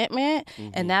resentment,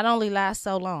 and that only lasts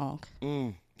so long.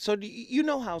 So do you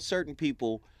know how certain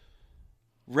people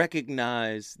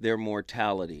recognize their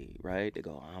mortality, right? They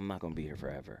go, I'm not going to be here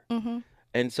forever.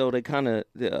 And so they kind of,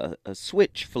 a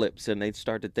switch flips and they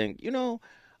start to think,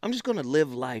 I'm just going to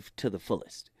live life to the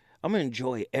fullest. I'm going to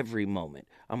enjoy every moment.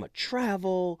 I'm going to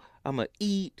travel. I'm going to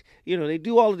eat. They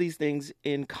do all of these things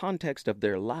in context of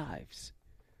their lives.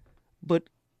 But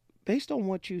based on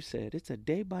what you said, it's a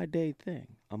day-by-day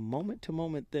thing, a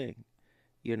moment-to-moment thing,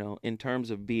 in terms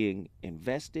of being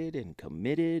invested and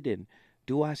committed and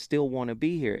do I still want to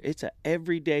be here? It's an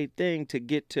everyday thing to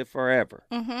get to forever.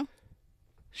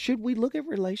 Should we look at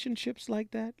relationships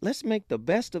like that? Let's make the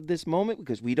best of this moment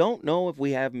because we don't know if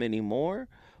we have many more.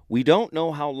 We don't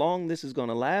know how long this is going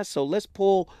to last. So let's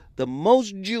pull the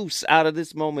most juice out of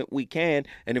this moment we can.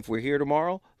 And if we're here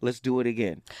tomorrow, let's do it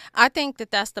again. I think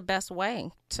that that's the best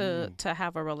way to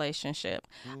have a relationship.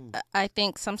 I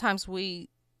think sometimes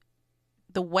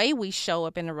the way we show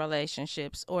up in the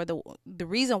relationships, or the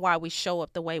reason why we show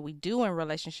up the way we do in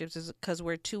relationships, is because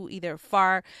we're too either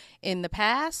far in the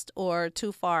past or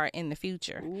too far in the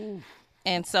future.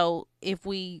 And so if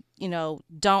we,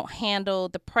 don't handle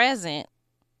the present,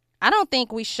 I don't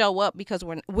think we show up because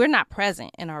we're not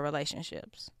present in our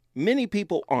relationships. Many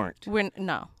people aren't. We're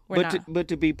not. But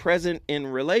to be present in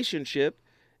relationship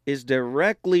is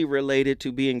directly related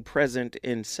to being present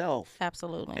in self.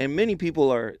 Absolutely. And many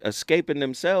people are escaping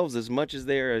themselves as much as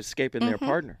they're escaping their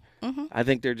partner. I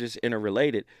think they're just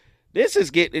interrelated. This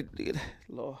is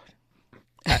Lord.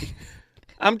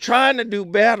 I'm trying to do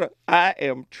better. I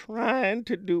am trying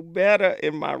to do better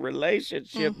in my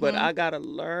relationship, but I got to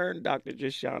learn, Dr.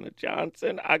 Jashana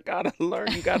Johnson. I got to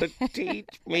learn. You got to teach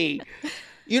me.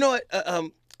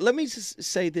 Let me just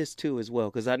say this too as well,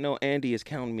 because I know Andy is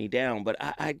counting me down, but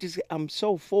I'm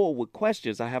so full with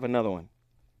questions. I have another one.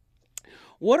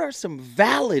 What are some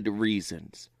valid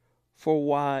reasons for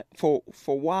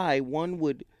why one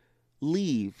would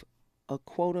leave a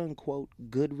quote unquote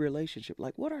good relationship?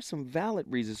 Like, what are some valid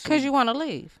reasons? Because you want to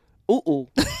leave.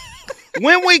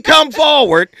 When we come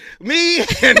forward, me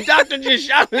and Dr.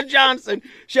 Jashana Johnson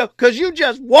show, because you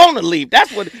just want to leave.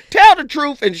 That's what, tell the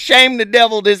truth and shame the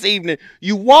devil this evening.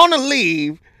 You want to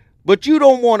leave, but you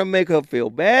don't want to make her feel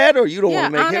bad, or you don't want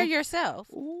to make honor him. yourself.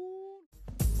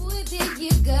 Where did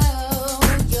you go?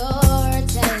 You're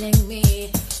telling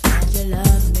me that you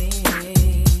love me.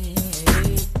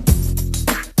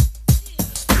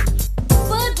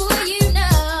 But boy, you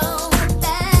know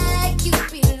that you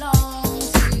belong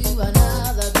to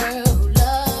another girl who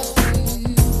loves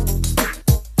you.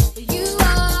 You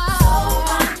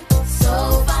are so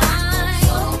fine.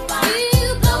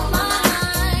 You blow my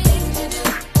mind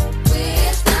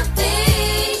with the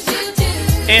things you do.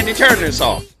 Andy, turn this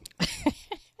off.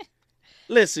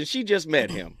 Listen, she just met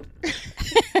him.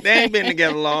 They ain't been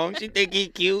together long. She think he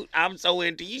cute. I'm so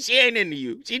into you. She ain't into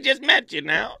you. She just met you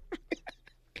now.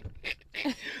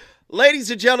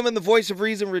 Ladies and gentlemen, the voice of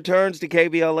reason returns to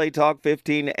KBLA Talk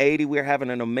 1580. We're having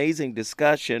an amazing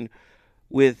discussion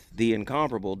with the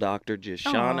incomparable Dr.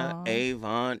 Jashana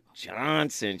Avant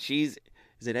Johnson. Is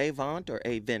it Avant or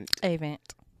Avent? Avent.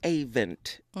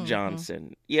 Avent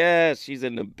Johnson. Yes, she's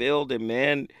in the building,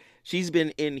 man. She's been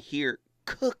in here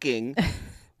cooking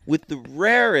with the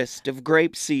rarest of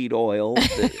grapeseed oil.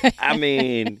 I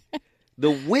mean,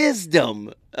 the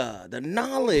wisdom, the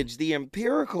knowledge, the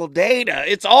empirical data,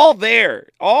 it's all there,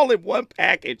 all in one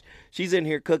package. She's in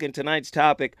here cooking. Tonight's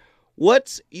topic,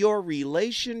 what's your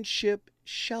relationship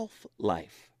shelf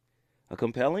life? A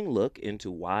compelling look into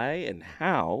why and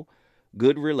how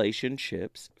good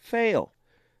relationships fail.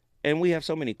 And we have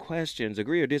so many questions,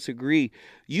 agree or disagree.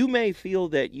 You may feel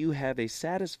that you have a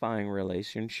satisfying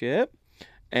relationship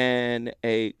and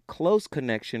a close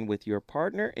connection with your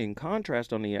partner. In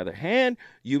contrast, on the other hand,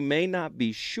 you may not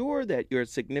be sure that your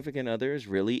significant other is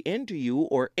really into you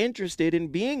or interested in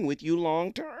being with you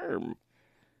long term.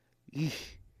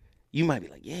 You might be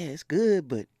like, yeah, it's good,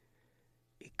 but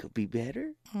it could be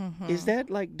better. Is that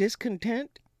like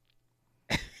discontent?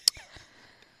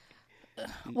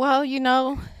 Well,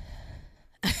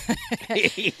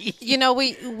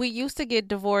 we used to get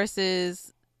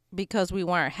divorces because we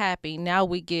weren't happy. Now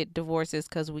we get divorces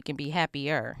because we can be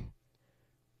happier.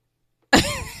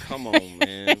 Come on,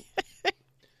 man.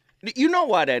 You know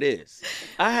why that is?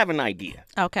 I have an idea.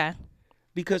 Okay.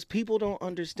 Because people don't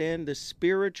understand the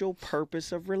spiritual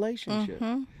purpose of relationship.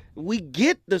 We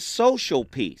get the social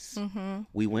piece.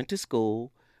 We went to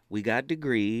school. We got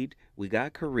degreed. We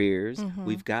got careers.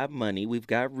 We've got money. We've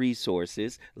got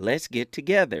resources. Let's get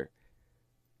together.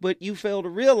 But you fail to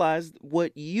realize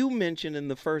what you mentioned in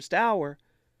the first hour.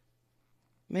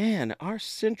 Man, our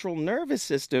central nervous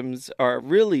systems are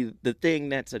really the thing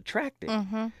that's attractive.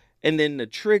 And then the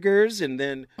triggers, and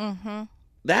then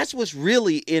that's what's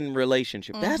really in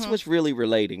relationship. That's what's really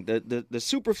relating. The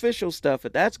superficial stuff,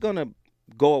 that's going to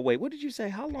go away. What did you say?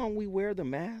 How long we wear the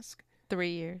mask? 3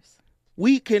 years.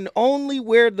 We can only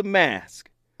wear the mask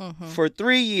for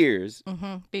 3 years.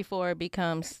 Before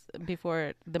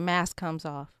the mask comes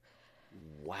off.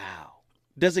 Wow.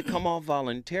 Does it come off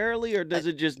voluntarily, or does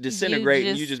it just disintegrate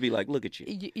and you just be like, look at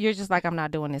you? You're just like, I'm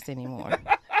not doing this anymore.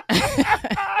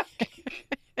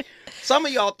 Some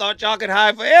of y'all thought y'all could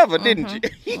hide forever, didn't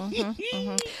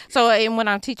you? So and when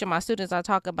I'm teaching my students, I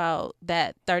talk about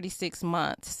that 36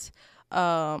 months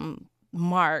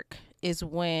mark is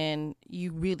when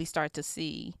you really start to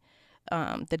see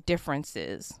the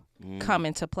differences come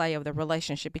into play of the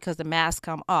relationship, because the masks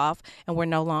come off and we're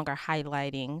no longer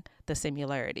highlighting the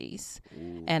similarities.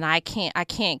 And I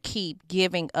can't keep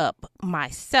giving up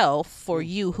myself for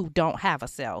you who don't have a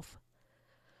self.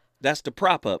 That's the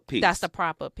prop up piece. That's the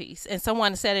prop up piece. And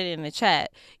someone said it in the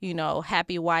chat,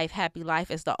 happy wife, happy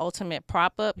life is the ultimate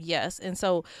prop up. Yes. And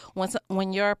so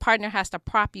when your partner has to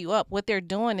prop you up, what they're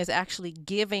doing is actually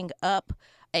giving up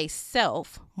a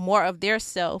self, more of their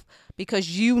self,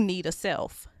 because you need a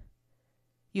self.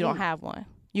 You don't have one.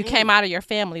 You came out of your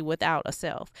family without a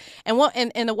self. And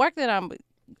the work that I'm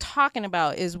talking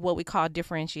about is what we call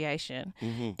differentiation.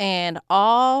 And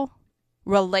all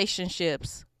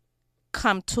relationships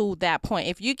come to that point.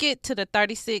 If you get to the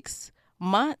 36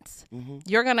 months,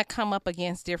 you're going to come up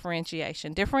against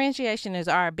differentiation. Differentiation is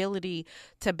our ability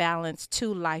to balance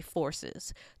two life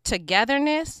forces,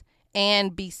 togetherness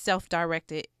and be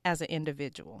self-directed as an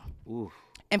individual. Oof.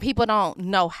 And people don't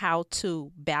know how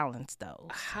to balance those.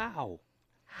 How?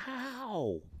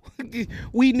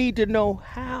 We need to know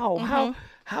how.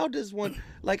 How does one,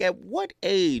 like, at what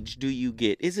age do you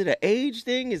get? Is it an age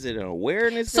thing? Is it an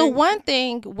awareness thing? So one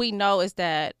thing we know is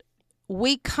that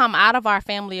we come out of our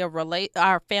family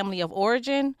of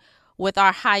origin with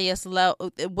our highest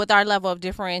level, with our level of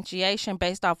differentiation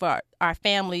based off our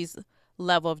family's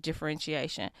level of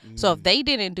differentiation. So if they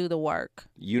didn't do the work,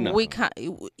 not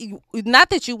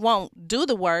that you won't do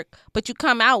the work, but you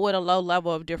come out with a low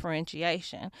level of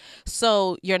differentiation.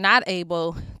 So you're not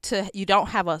able to, you don't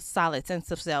have a solid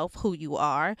sense of self, who you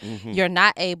are. You're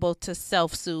not able to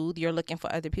self-soothe. You're looking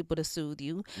for other people to soothe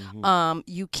you.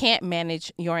 You can't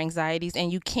manage your anxieties,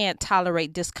 and you can't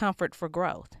tolerate discomfort for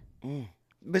growth.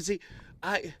 But see,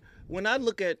 when I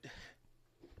look at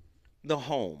the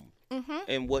home,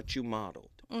 and what you modeled,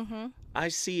 I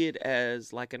see it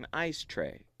as like an ice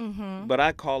tray, but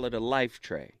I call it a life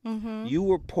tray. You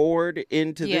were poured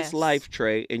into this life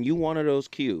tray, and you one of those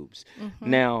cubes.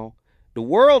 Now, The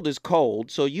world is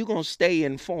cold, so you're going to stay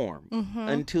informed Mm-hmm.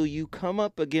 until you come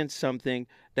up against something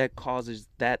that causes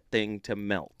that thing to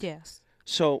melt. Yes.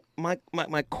 So my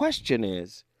question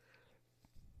is,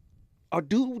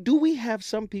 do we have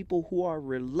some people who are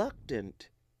reluctant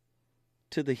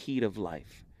to the heat of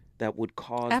life that would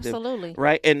cause Absolutely. them,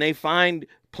 right? And they find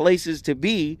places to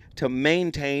be to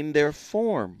maintain their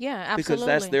form. Yeah, absolutely. Because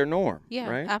that's their norm, Yeah,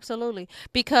 right? absolutely.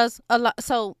 Because a lot.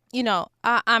 So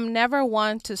I'm never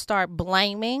one to start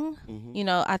blaming.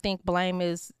 Mhm. I think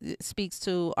blame speaks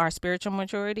to our spiritual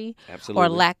maturity Absolutely. or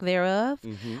lack thereof.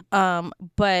 Mhm.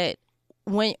 But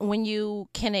when you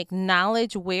can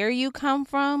acknowledge where you come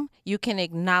from, you can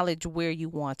acknowledge where you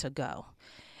want to go.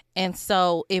 And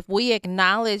so if we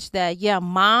acknowledge that, yeah,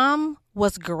 mom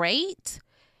was great,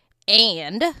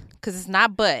 and because it's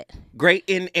not but Great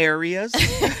in areas.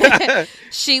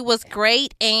 she was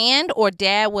great, or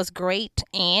dad was great,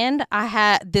 and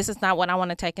this is not what I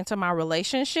want to take into my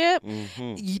relationship,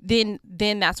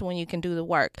 then that's when you can do the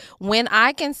work. When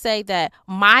I can say that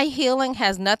my healing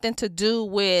has nothing to do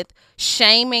with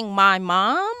shaming my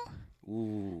mom,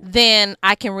 then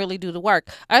I can really do the work.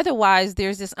 Otherwise,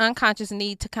 there's this unconscious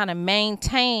need to kind of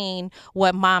maintain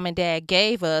what mom and dad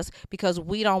gave us because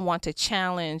we don't want to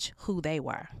challenge who they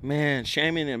were. Man,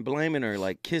 shaming and blaming are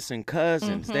like kissing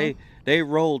cousins. They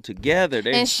roll together.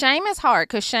 And shame is hard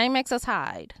because shame makes us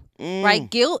hide. Right?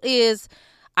 Guilt is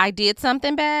I did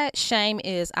something bad. Shame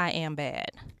is I am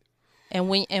bad. And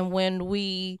when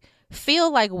we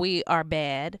feel like we are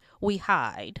bad, we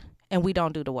hide and we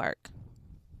don't do the work.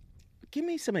 Give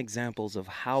me some examples of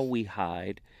how we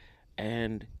hide,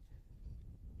 and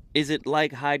is it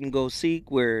like hide and go seek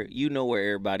where you know where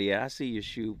everybody is? I see your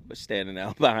shoe standing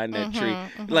out behind that tree.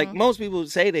 Like most people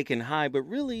say they can hide, but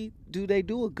really, do they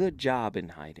do a good job in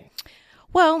hiding?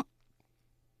 Well,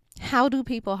 how do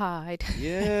people hide?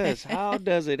 Yes, how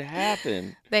does it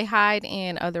happen? They hide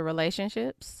in other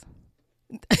relationships.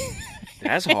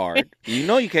 That's hard. You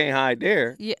know you can't hide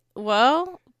there. Yeah,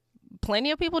 well,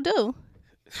 plenty of people do.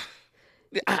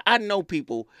 I know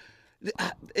people.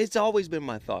 It's always been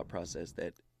my thought process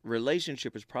that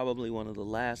relationship is probably one of the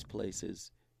last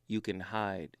places you can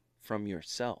hide from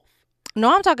yourself.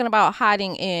 No, I'm talking about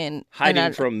hiding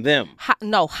from them.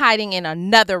 Hiding in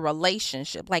another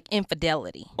relationship, like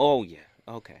infidelity. Oh yeah,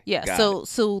 okay. Yeah, Got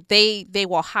so they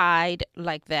will hide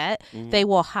like that. They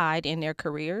will hide in their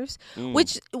careers,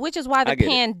 which is why the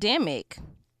pandemic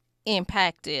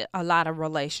impacted a lot of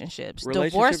relationships.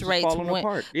 Divorce rates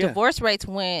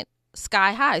went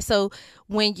sky high. So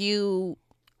when you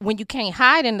can't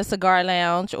hide in the cigar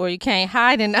lounge, or you can't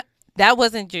hide in that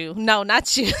wasn't you. No,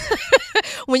 not you.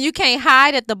 When you can't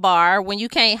hide at the bar, when you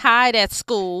can't hide at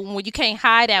school, when you can't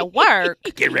hide at work.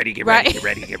 Get ready.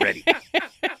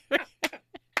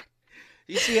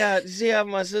 You see how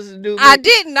my sister do me? I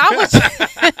didn't.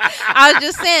 I was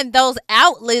just saying those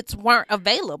outlets weren't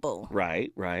available.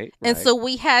 Right. And so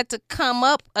we had to come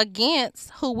up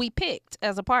against who we picked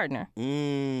as a partner.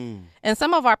 And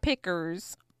some of our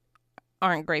pickers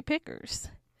aren't great pickers,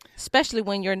 especially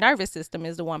when your nervous system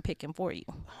is the one picking for you.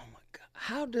 Oh my God.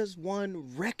 How does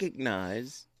one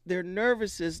recognize their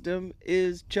nervous system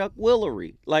is Chuck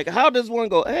Willery? Like, how does one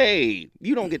go, hey,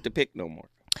 you don't get to pick no more?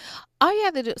 All you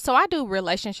have to do, so I do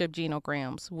relationship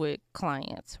genograms with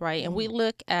clients, right? And we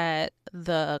look at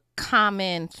the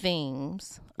common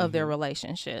themes of their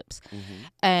relationships.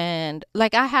 And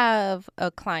like I have a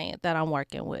client that I'm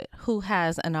working with who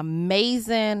has an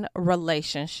amazing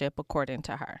relationship according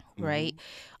to her, right?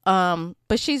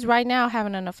 But she's right now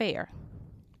having an affair.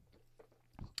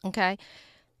 Okay.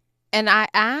 And I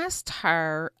asked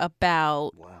her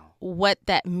about what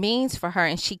that means for her,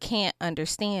 and she can't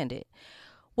understand it.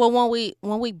 Well,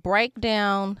 when we break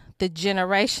down the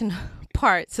generational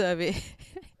parts of it,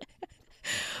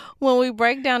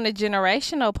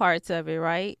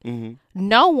 right?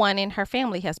 No one in her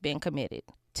family has been committed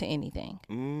to anything.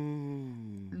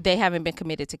 They haven't been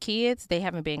committed to kids. They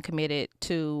haven't been committed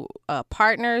to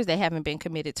partners. They haven't been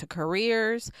committed to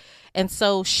careers. And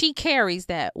so she carries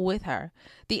that with her.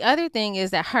 The other thing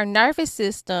is that her nervous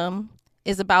system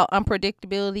is about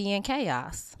unpredictability and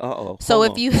chaos. So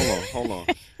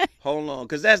hold on,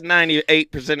 because that's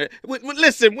 98%.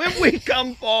 Listen, when we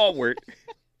come forward,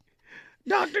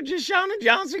 Dr. Jashana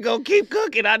Johnson gonna keep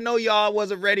cooking. I know y'all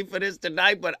wasn't ready for this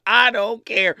tonight, but I don't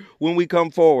care. When we come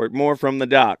forward, more from the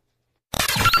doc.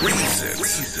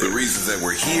 Reasons. The reasons that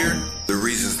we're here, the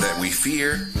reasons that we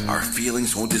fear, our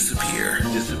feelings won't disappear.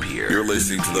 You're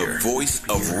listening to the voice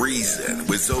of reason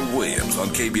with Zoe Williams on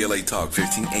KBLA Talk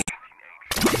 1580.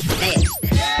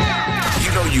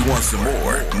 You know you want some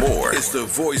more? More. It's the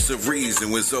voice of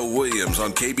reason with Zoe Williams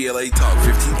on KBLA Talk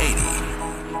 1580.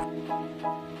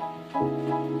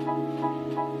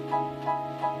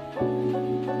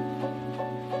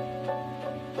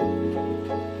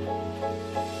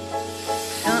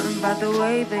 Something about the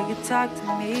way that you talk to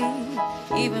me.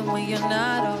 Even when you're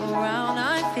not around,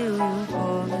 I feel you,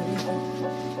 boy.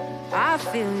 I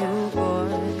feel you, boy.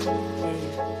 Yeah.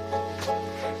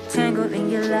 Tangled in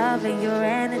your love and your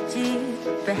energy.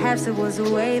 Perhaps it was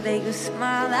the way that you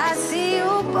smiled. I see you,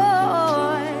 boy.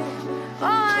 Oh,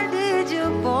 I need you,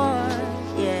 boy.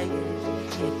 Yeah, yeah,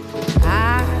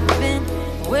 yeah. I've been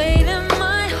waiting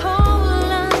my whole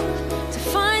life to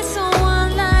find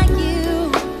someone like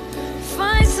you.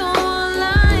 Find someone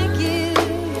like you.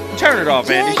 Turn it off,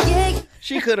 Andy. Yeah, yeah.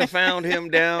 She could have found him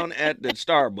down at the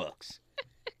Starbucks.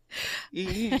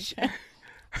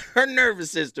 Her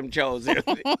nervous system chose him.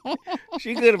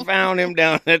 She could have found him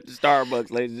down at the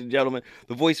Starbucks, ladies and gentlemen.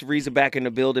 The voice of reason back in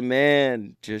the building.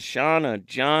 Man, Jashana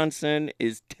Johnson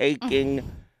is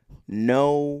taking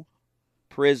no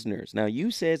prisoners. Now, you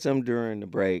said something during the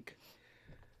break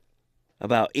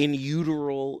about in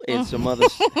utero and some other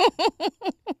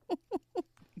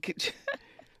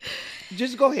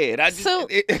Just go ahead. So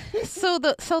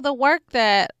the work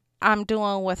that I'm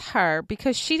doing with her,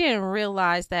 because she didn't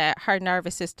realize that her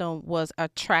nervous system was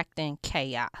attracting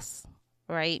chaos,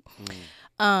 right?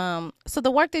 So the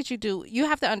work that you do, you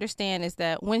have to understand is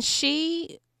that when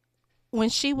she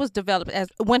was developed,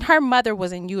 when her mother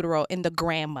was in utero, in the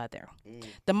grandmother,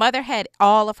 the mother had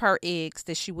all of her eggs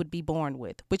that she would be born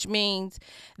with, which means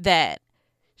that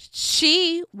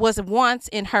she was once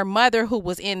in her mother who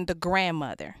was in the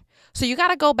grandmother. So you got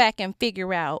to go back and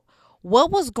figure out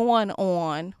what was going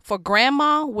on for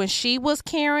grandma when she was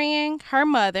carrying her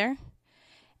mother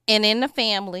and in the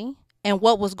family, and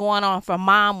what was going on for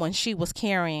mom when she was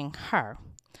carrying her.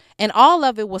 And all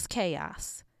of it was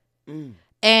chaos.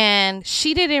 And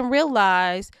she didn't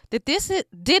realize that this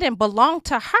didn't belong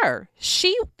to her.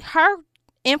 Her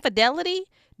infidelity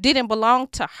didn't belong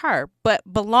to her, but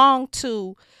belonged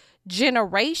to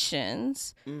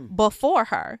generations before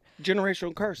her.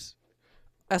 Generational curse.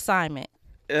 Assignment.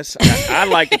 I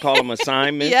like to call them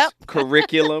assignments, Yep.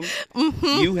 curriculum.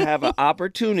 You have an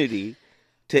opportunity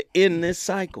to end this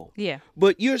cycle. Yeah.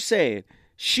 But you're saying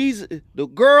the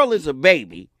girl is a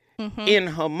baby in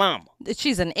her mama.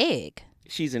 She's an egg.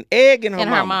 She's an egg in her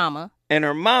mama. Her mama. And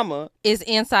her mama is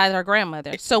inside her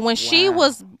grandmother. So when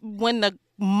when the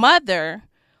mother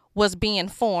was being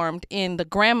formed in the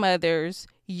grandmother's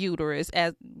uterus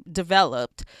as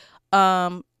developed,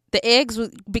 the eggs,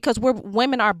 because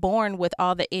women are born with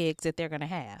all the eggs that they're going to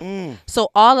have. So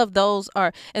all of those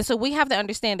are, and so we have to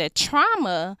understand that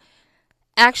trauma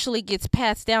actually gets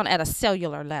passed down at a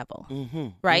cellular level,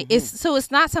 right?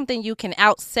 It's not something you can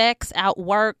out-sex,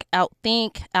 out-work,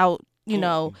 out-think,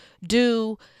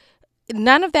 do.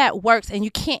 None of that works, and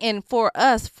you can't. And for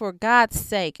us, for God's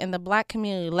sake, in the Black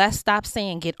community, let's stop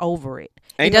saying "get over it."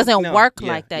 It doesn't work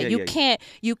like that. You can't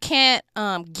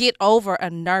get over a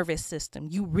nervous system.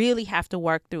 You really have to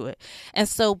work through it. And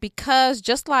so, because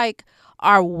just like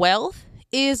our wealth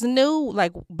is new,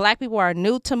 like Black people are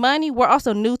new to money, we're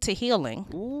also new to healing.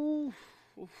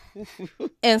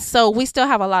 And so we still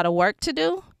have a lot of work to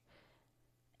do.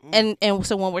 And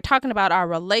so when we're talking about our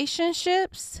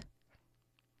relationships,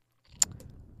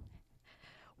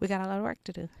 we got a lot of work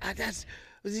to do.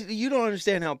 You don't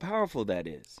understand how powerful that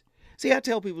is. See, I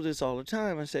tell people this all the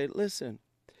time. I say, listen,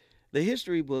 the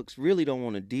history books really don't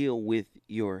want to deal with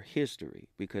your history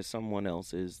because someone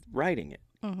else is writing it,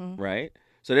 right?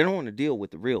 So they don't want to deal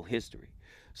with the real history.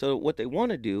 So what they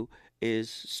want to do is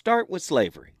start with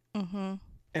slavery. But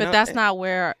that's not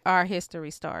where our history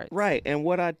starts. Right. And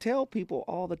what I tell people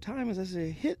all the time is I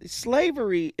say,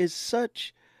 slavery is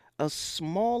such a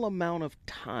small amount of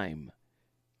time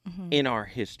in our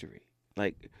history.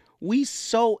 Like, we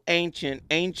so ancient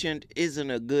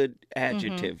isn't a good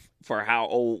adjective for how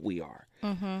old we are.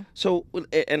 So,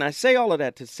 and I say all of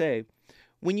that to say,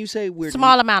 when you say we're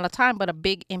small amount of time, but a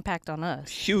big impact on us.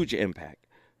 Huge impact.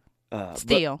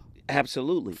 Still.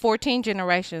 Absolutely. 14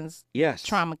 generations. Yes.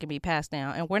 Trauma can be passed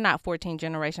down, and we're not 14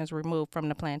 generations removed from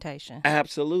the plantation.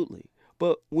 Absolutely.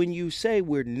 But when you say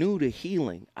we're new to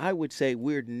healing, I would say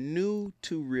we're new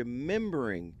to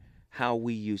remembering how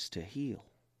we used to heal.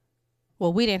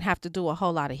 Well, we didn't have to do a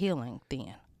whole lot of healing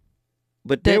then.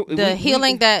 But the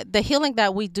healing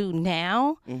that we do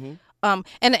now,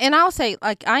 and I'll say,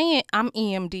 like, I'm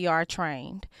EMDR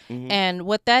trained, and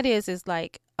what that is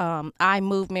like eye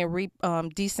movement,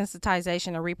 desensitization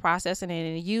and reprocessing,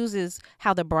 and it uses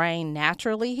how the brain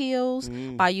naturally heals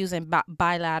by using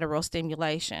bilateral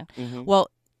stimulation. Well,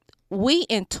 we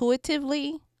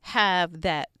intuitively have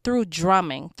that through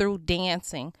drumming, through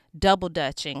dancing, double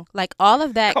dutching, like all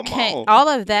of that all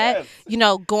of that,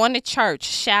 Yes. going to church,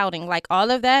 shouting, like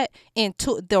all of that,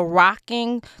 into the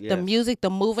rocking, the Yes. music, the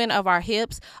moving of our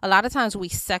hips. A lot of times we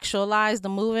sexualize the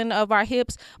moving of our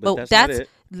hips, But but that's not it.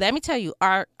 let me tell you,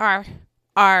 our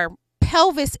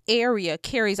pelvis area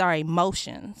carries our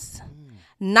emotions.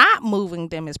 Not moving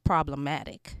them is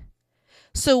problematic.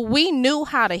 So we knew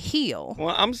how to heal.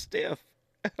 Well, I'm stiff.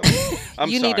 I'm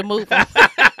You sorry. need to move them.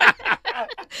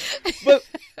 But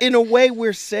in a way,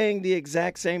 we're saying the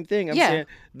exact same thing. I'm Yeah. saying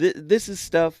this is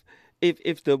stuff.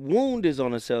 If the wound is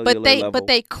on a cellular level, But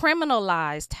they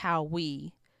criminalized how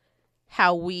we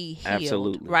healed.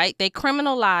 Absolutely. Right? They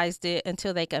criminalized it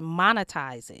until they could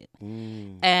monetize it.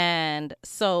 And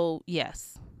so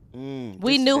yes, we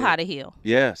this knew is how it. to heal.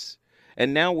 Yes,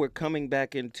 and now we're coming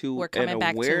back into We're coming an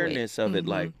back to it. awareness of it. Mhm.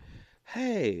 Like,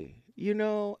 hey,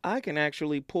 I can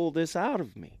actually pull this out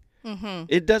of me.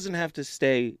 It doesn't have to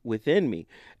stay within me.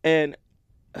 And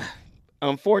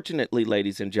unfortunately,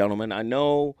 ladies and gentlemen, I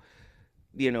know,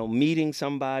 meeting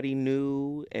somebody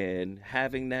new and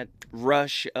having that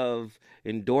rush of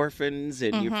endorphins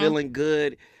and you're feeling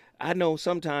good. I know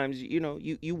sometimes,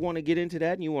 you want to get into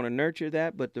that and you want to nurture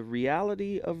that, but the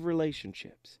reality of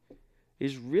relationships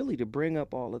is really to bring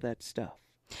up all of that stuff.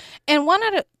 And one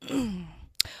of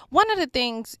the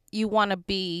things you want to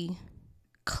be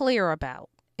clear about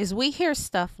is we hear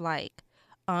stuff like,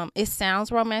 it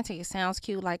sounds romantic, it sounds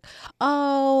cute, like,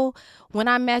 oh, when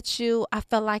I met you, I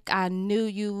felt like I knew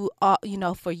you,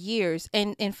 for years.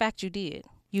 And in fact, you did.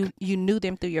 You knew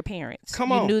them through your parents.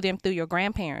 Come on. You knew them through your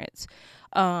grandparents.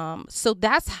 So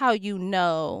that's how you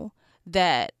know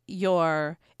that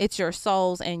it's your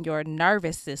souls and your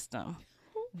nervous system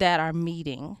that are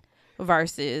meeting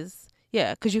versus,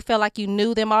 because you feel like you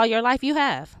knew them all your life. You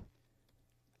have.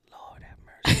 Lord have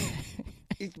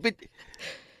mercy. But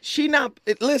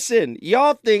listen,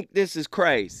 y'all think this is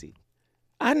crazy.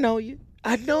 I know you.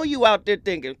 I know you out there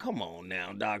thinking, come on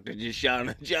now, Dr.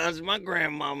 Jashana Johnson, my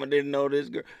grandmama didn't know this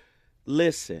girl.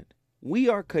 Listen, we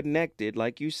are connected,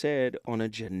 like you said, on a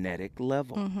genetic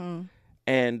level.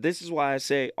 And this is why I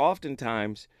say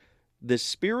oftentimes the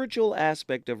spiritual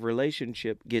aspect of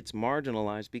relationship gets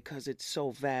marginalized because it's so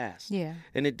vast. Yeah.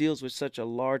 And it deals with such a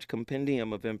large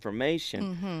compendium of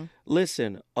information.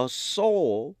 Listen, a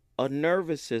soul, a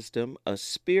nervous system, a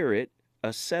spirit,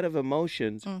 a set of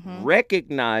emotions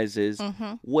recognizes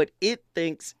what it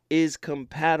thinks is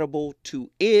compatible to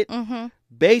it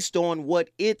based on what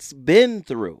it's been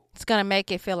through. It's gonna make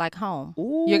it feel like home.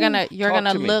 Ooh, You're gonna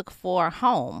talk to me. look for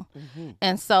home.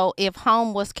 And so if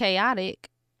home was chaotic,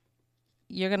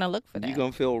 you're gonna look for that. You're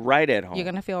going to feel right at home. You're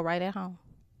gonna feel right at home.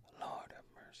 Lord have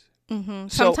mercy.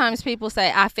 So- Sometimes people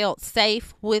say I felt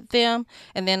safe with them,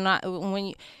 and then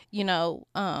when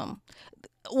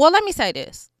well, let me say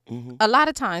this. A lot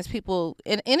of times people,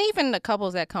 and even the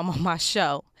couples that come on my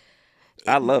show,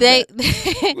 I love they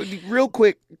that. Real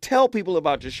quick, tell people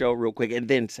about your show real quick and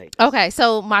then say this. Okay,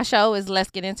 so my show is Let's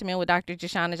Get Intimate with Dr.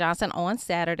 Jashana Johnson on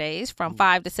Saturdays from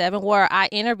 5 to 7, where I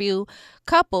interview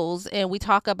couples and we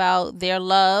talk about their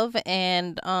love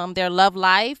and their love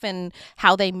life and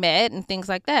how they met and things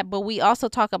like that. But we also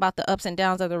talk about the ups and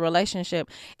downs of the relationship.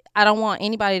 I don't want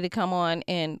anybody to come on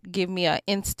and give me an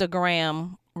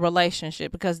Instagram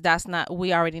relationship because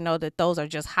we already know that those are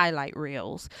just highlight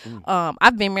reels.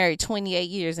 I've been married 28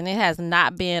 years and it has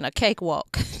not been a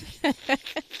cakewalk.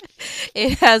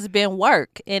 It has been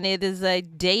work, and it is a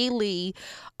daily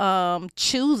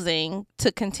choosing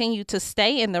to continue to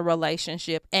stay in the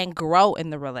relationship and grow in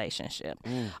the relationship.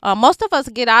 Most of us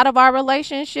get out of our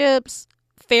relationships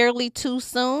fairly too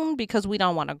soon because we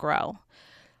don't want to grow.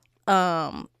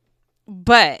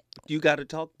 But You got to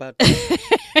talk about that.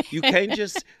 You can't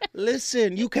just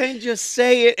listen. You can't just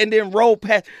say it and then roll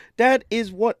past. That's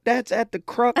at the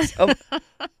crux of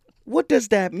what does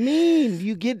that mean?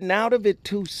 You getting out of it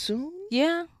too soon?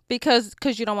 yeah, because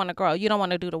you don't want to grow. You don't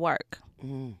want to do the work.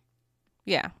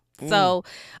 Yeah. So,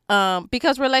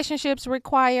 because relationships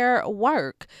require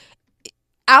work.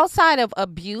 Outside of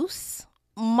abuse,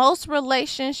 most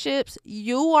relationships,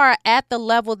 you are at the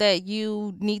level that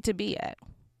you need to be at.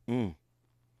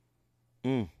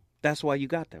 That's why you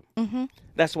got them.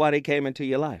 That's why they came into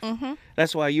your life.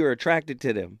 That's why you're attracted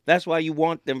to them. That's why you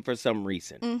want them for some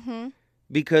reason.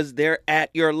 Because they're at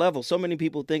your level. So many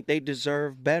people think they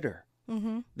deserve better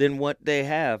than what they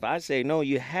have. I say, no,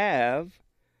 you have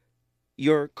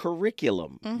your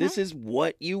curriculum. This is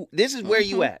where you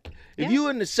at. If you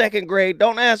in the second grade,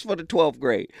 don't ask for the 12th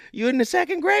grade. You're in the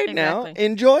second grade now. Exactly.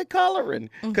 Enjoy coloring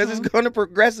because it's going to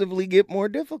progressively get more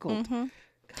difficult.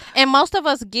 And most of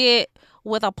us get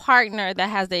with a partner that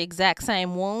has the exact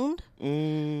same wound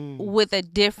with a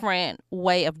different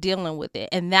way of dealing with it.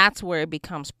 And that's where it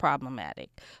becomes problematic.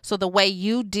 So the way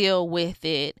you deal with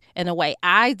it and the way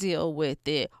I deal with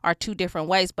it are two different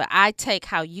ways. But I take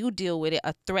how you deal with it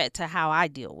a threat to how I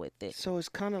deal with it. So it's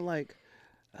kind of like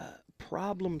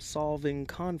problem-solving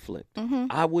conflict.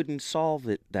 I wouldn't solve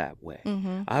it that way.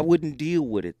 I wouldn't deal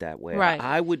with it that way. Right.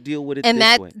 I would deal with it And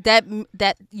this way.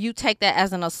 that you take that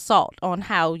as an assault on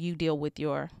how you deal with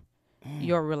your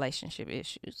relationship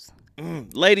issues.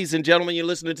 Ladies and gentlemen, you're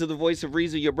listening to the Voice of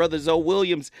Reason. Your brother Zoe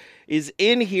Williams is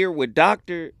in here with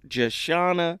Dr.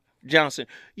 Jashana Johnson.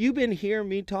 You've been hearing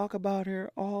me talk about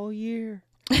her all year.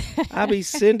 I be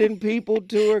sending people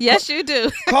to her. Yes, you do.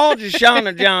 Call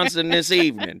Jashana Johnson this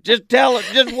evening. Just tell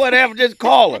her, just whatever, just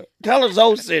call her. Tell her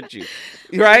Zoe sent you.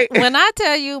 Right? When I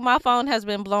tell you my phone has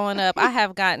been blowing up, I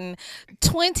have gotten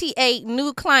 28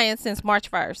 new clients since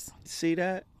March 1st. See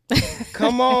that?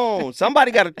 Come on.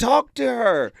 Somebody got to talk to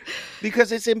her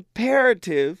because it's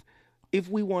imperative if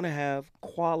we want to have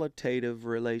qualitative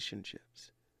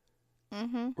relationships.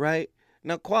 Right?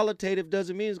 Now, qualitative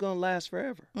doesn't mean it's going to last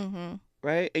forever.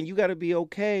 Right? And you got to be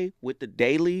okay with the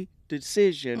daily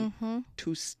decision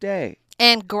to stay.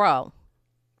 And grow.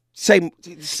 Say,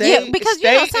 yeah, because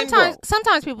stay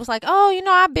sometimes people's like, oh,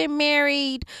 I've been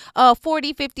married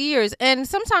 40, 50 years. And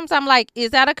sometimes I'm like, is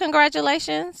that a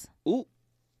congratulations? Ooh.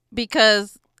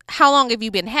 Because how long have you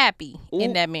been happy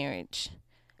in Ooh. that marriage?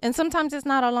 And sometimes it's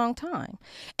not a long time.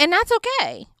 And that's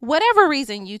okay. Whatever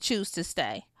reason you choose to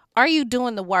stay, are you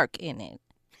doing the work in it?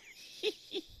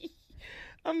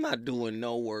 I'm not doing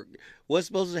no work. What's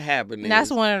supposed to happen is... That's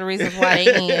one of the reasons why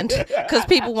they end. Because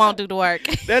people won't do the work.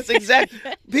 That's exactly...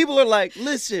 People are like,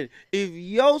 listen, if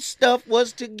your stuff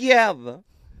was together,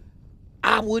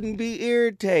 I wouldn't be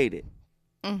irritated.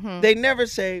 They never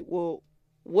say, well,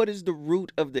 what is the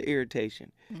root of the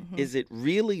irritation? Is it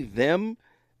really them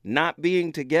not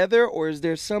being together, or is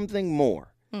there something more?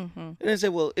 And they say,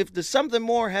 well, if the something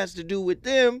more has to do with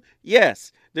them,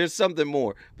 yes, there's something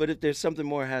more. But if there's something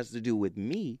more has to do with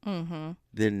me,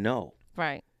 then no.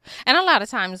 Right. And a lot of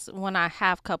times when I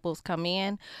have couples come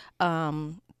in,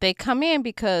 they come in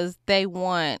because they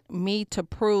want me to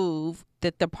prove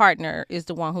that the partner is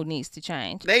the one who needs to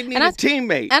change. They need a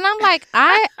teammate. And I'm like,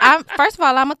 I'm first of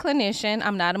all, I'm a clinician.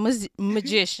 I'm not a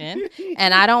magician.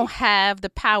 And I don't have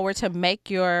the power to make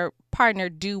your partner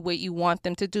do what you want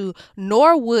them to do,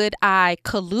 nor would I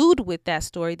collude with that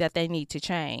story that they need to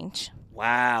change.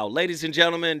 Wow. Ladies and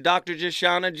gentlemen, Dr.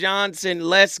 Jashana Johnson,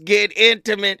 let's get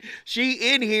intimate.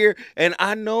 She in here, and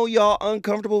I know y'all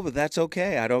uncomfortable, but that's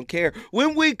okay. I don't care.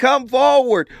 When we come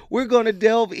forward, we're going to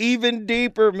delve even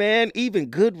deeper, man. Even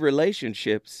good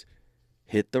relationships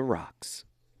hit the rocks.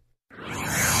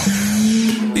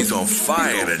 He's on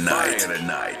fire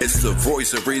tonight. It's the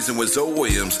Voice of Reason with Zoe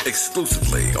Williams,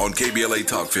 exclusively on KBLA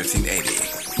Talk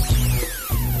 1580.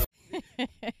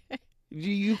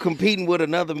 You competing with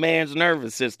another man's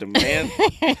nervous system, man.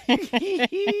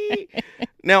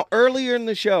 Now, earlier in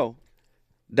the show,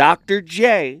 Dr.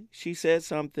 J, she said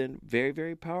something very,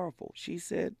 very powerful. She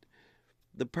said,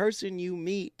 the person you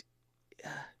meet,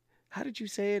 how did you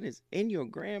say it, is in your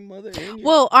grandmother?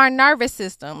 Well, our nervous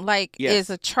system, Yes. is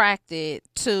attracted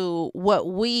to what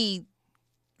we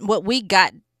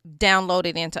got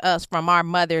downloaded into us from our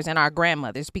mothers and our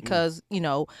grandmothers because,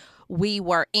 we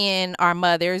were in our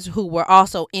mothers who were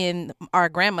also in our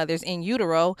grandmothers in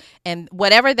utero, and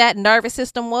whatever that nervous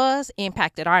system was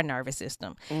impacted our nervous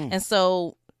system. And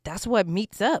so that's what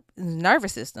meets up,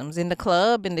 nervous systems in the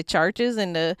club, in the churches,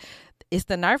 it's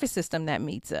the nervous system that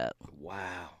meets up.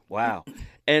 Wow.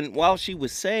 And while she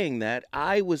was saying that,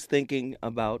 I was thinking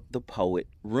about the poet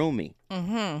Rumi.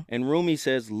 And Rumi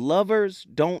says, lovers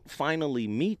don't finally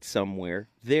meet somewhere.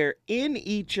 They're in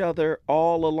each other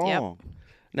all along. Yep.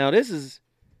 Now, this is,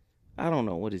 I don't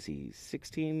know, what is he,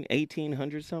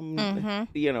 1800 something?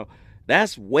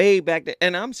 That's way back there.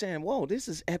 And I'm saying, whoa, this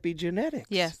is epigenetics.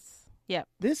 Yes. Yep.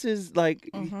 This is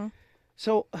like,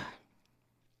 so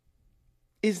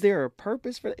is there a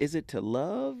purpose for that? Is it to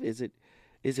love? Is it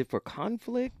for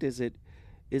conflict? Is it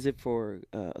for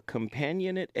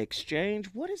companionate exchange?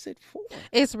 What is it for?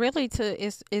 It's really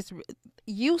it's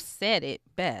you said it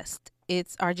best.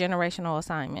 It's our generational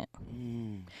assignment.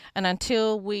 And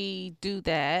until we do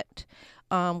that,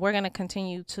 we're going to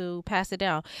continue to pass it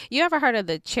down. You ever heard of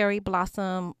the cherry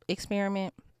blossom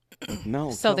experiment?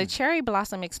 No. So the cherry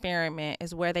blossom experiment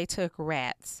is where they took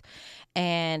rats,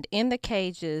 and in the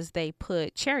cages they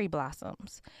put cherry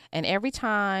blossoms, and every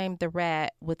time the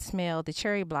rat would smell the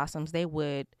cherry blossoms, they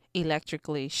would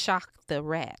electrically shock the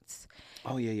rats.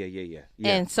 Oh, yeah.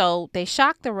 And so they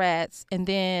shock the rats, and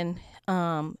then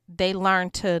they learn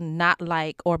to not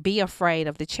like or be afraid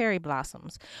of the cherry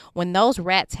blossoms. When those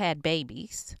rats had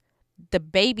babies, the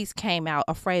babies came out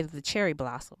afraid of the cherry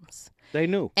blossoms. They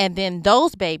knew. And then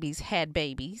those babies had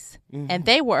babies, and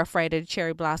they were afraid of the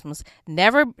cherry blossoms.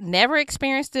 Never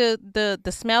experienced the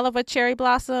smell of a cherry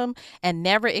blossom, and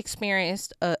never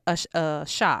experienced a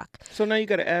shock. So now you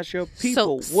got to ask your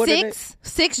people, So what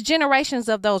six generations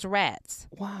of those rats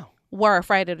Wow. were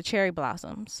afraid of the cherry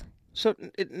blossoms. So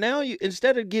now you,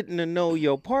 instead of getting to know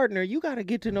your partner, you got to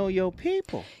get to know your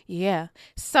people. Yeah.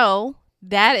 So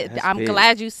I'm big.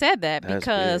 glad you said that, That's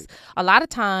because big. a lot of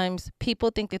times people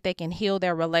think that they can heal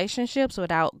their relationships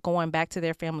without going back to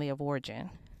their family of origin.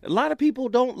 A lot of people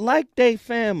don't like their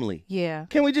family. Yeah.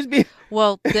 Can we just be?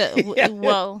 Well,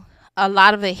 well, a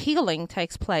lot of the healing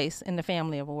takes place in the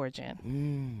family of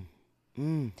origin.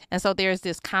 And so there's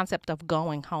this concept of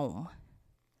going home.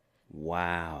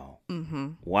 Wow.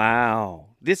 Wow.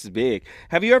 This is big.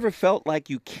 Have you ever felt like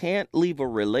you can't leave a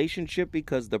relationship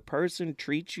because the person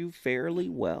treats you fairly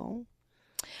well?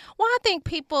 Well, I think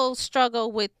people struggle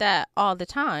with that all the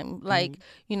time. Like,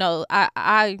 you know,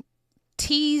 I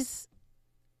tease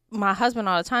my husband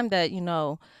all the time that, you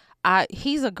know,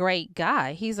 he's a great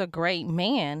guy. He's a great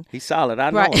man. He's solid. I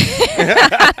know.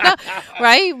 Right.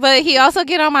 Right? But he also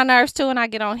get on my nerves too, and I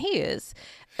get on his.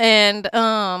 And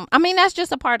I mean, that's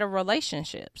just a part of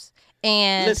relationships.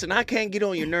 And Listen, I can't get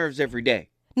on your nerves every day.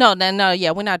 no,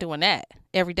 yeah, we're not doing that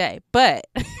every day. But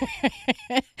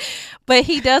but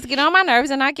he does get on my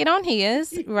nerves, and I get on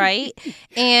his, right?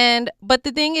 But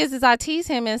the thing is I tease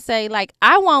him and say, like,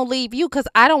 I won't leave you because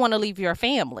I don't want to leave your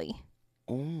family.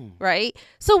 Right?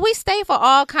 So we stay for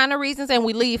all kind of reasons, and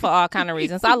we leave for all kind of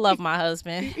reasons. I love my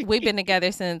husband. We've been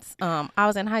together since I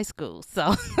was in high school.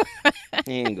 So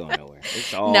He ain't going nowhere.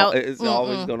 It's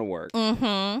always going to work.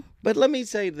 But let me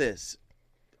say this.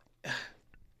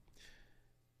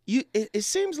 It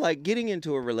seems like getting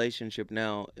into a relationship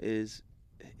now it's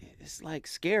like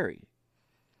scary,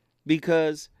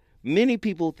 because many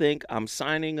people think I'm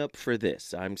signing up for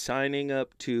this. I'm signing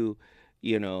up to,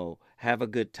 you know, have a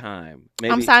good time.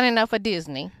 Maybe I'm signing up for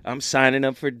Disney. I'm signing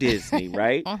up for Disney,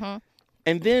 right?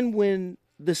 And then when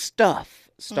the stuff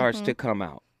starts to come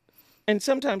out, and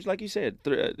sometimes, like you said,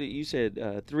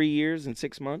 3 years and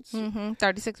 6 months,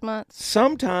 36 months.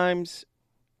 sometimes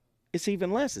it's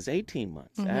even less. It's 18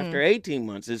 months. After 18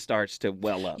 months, it starts to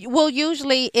well up. Well,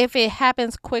 usually if it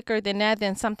happens quicker than that,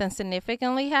 then something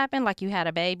significantly happened, like you had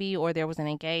a baby or there was an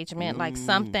engagement, like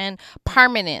something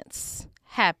permanence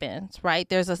happens, right?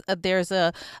 There's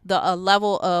a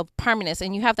level of permanence,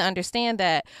 and you have to understand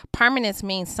that permanence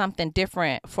means something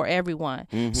different for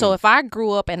everyone. So if I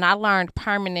grew up and I learned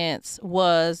permanence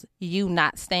was you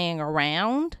not staying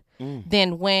around,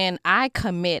 then when I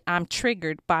commit, I'm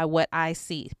triggered by what I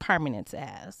see permanence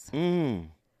as.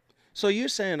 So you're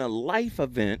saying a life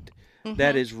event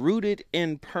that is rooted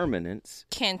in permanence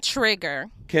Can trigger.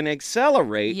 can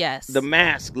accelerate Yes. the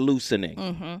mask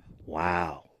loosening.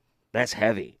 Wow. That's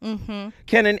heavy.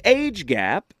 Can an age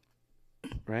gap,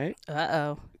 right?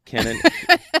 Can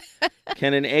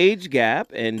an age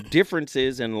gap and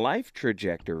differences in life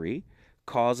trajectory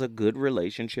cause a good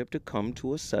relationship to come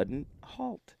to a sudden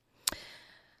halt?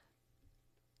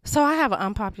 So I have an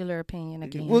unpopular opinion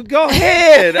again. Well, go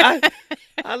ahead.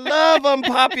 I love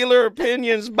unpopular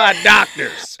opinions by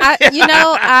doctors.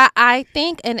 I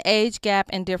think an age gap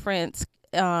and difference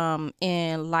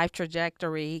in life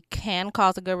trajectory can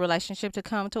cause a good relationship to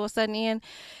come to a sudden end,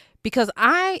 because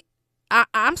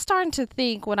I'm starting to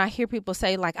think, when I hear people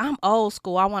say, like, I'm old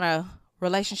school, I want a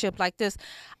relationship like this,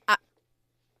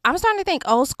 I'm starting to think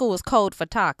old school is code for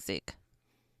toxic.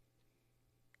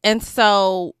 And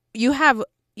so you have,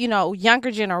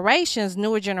 younger generations,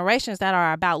 newer generations that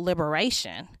are about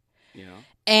liberation. Yeah.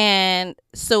 And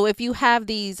so if you have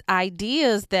these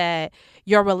ideas that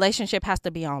your relationship has to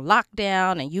be on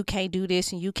lockdown and you can't do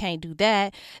this and you can't do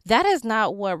that, that is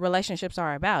not what relationships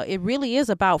are about. It really is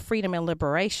about freedom and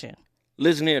liberation.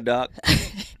 Listen here, Doc.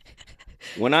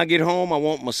 When I get home, I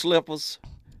want my slippers.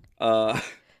 I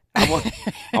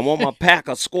want my pack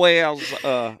of squares.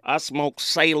 I smoke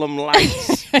Salem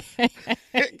Lights.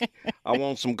 I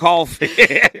want some coffee.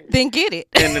 Then get it.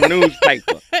 In the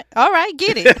newspaper. All right,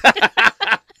 get it.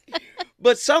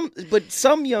 But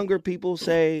some younger people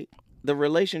say the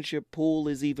relationship pool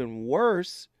is even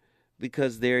worse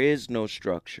because there is no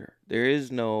structure. There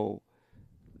is no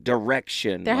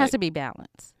direction. There has to be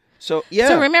balance. So, yeah.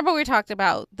 So remember we talked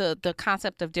about the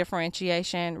concept of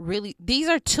differentiation. Really, these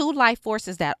are two life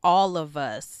forces that all of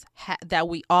us that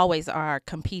we always are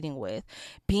competing with.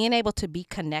 Being able to be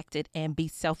connected and be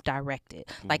self-directed.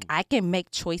 Like I can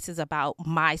make choices about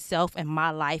myself and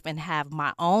my life and have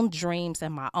my own dreams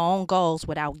and my own goals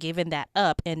without giving that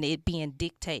up and it being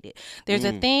dictated. There's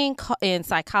a thing in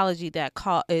psychology that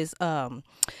is I'm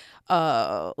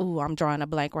drawing a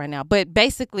blank right now. But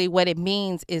basically what it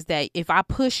means is that if I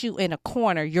push you in a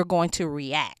corner, you're going to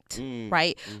react,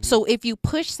 right? So if you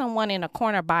push someone in a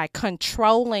corner by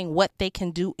controlling what they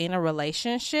can do in a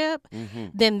relationship,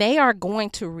 then they are going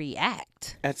to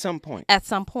react. At some point.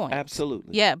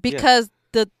 Absolutely. Yeah, because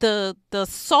the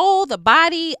soul, the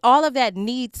body, all of that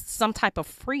needs some type of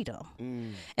freedom.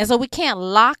 And so we can't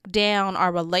lock down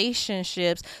our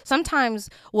relationships. Sometimes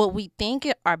what we think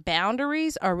are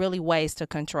boundaries are really ways to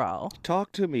control.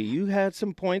 Talk to me. You had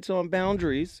some points on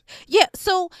boundaries. Yeah,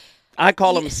 so I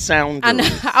call them sounders. I know.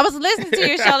 I was listening to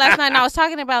your show last night and I was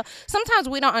talking about sometimes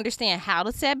we don't understand how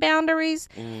to set boundaries.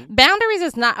 Boundaries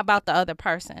is not about the other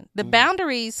person. The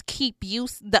boundaries keep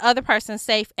the other person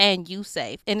safe and you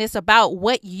safe. And it's about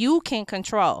what you can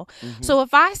control. So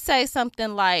if I say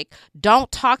something like, don't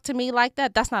talk to me like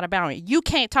that, that's not a boundary. You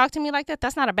can't talk to me like that,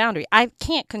 that's not a boundary. I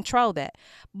can't control that.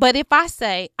 But if I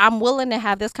say, I'm willing to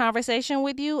have this conversation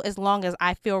with you as long as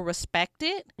I feel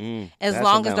respected, as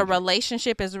long as the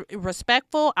relationship is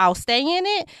respectful, I'll stay in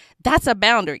it. That's a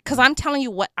boundary because I'm telling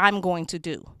you what I'm going to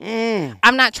do.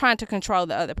 I'm not trying to control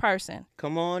the other person.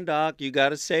 Come on, Doc. You got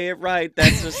to say it right.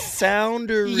 That's a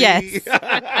soundery.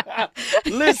 Yes.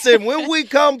 Listen, when we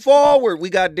come forward, we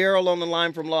got Daryl on the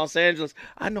line from Los Angeles.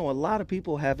 I know a lot of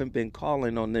people haven't been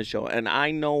calling on this show, and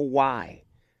I know why.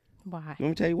 Why? Let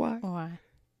me tell you why. Why?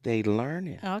 They learn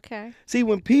it. Okay. See,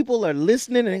 when people are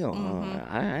listening, they go,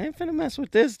 I ain't finna mess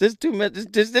with this. This too much.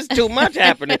 This too much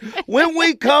happening. When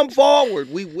we come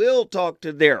forward, we will talk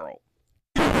to Daryl.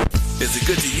 Is it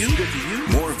good to you?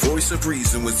 More Voice of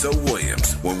Reason with Zoe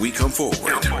Williams when we come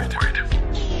forward.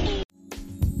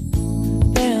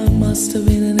 There must have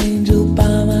been an angel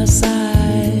by my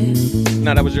side.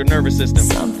 No, that was your nervous system.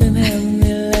 Something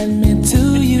heavenly led me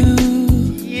to you.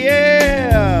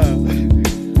 Yeah.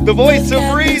 The Voice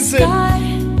of Reason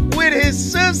with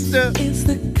his sister,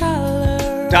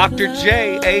 Dr.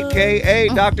 J, a.k.a.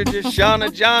 Dr.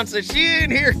 Deshauna Johnson. She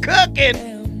in here cooking.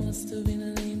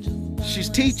 She's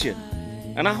teaching.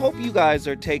 And I hope you guys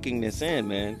are taking this in,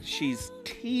 man. She's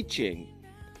teaching.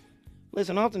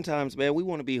 Listen, oftentimes, man, we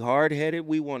want to be hard-headed.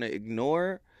 We want to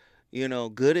ignore,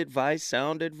 good advice,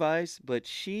 sound advice. But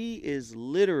she is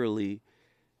literally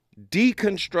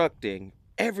deconstructing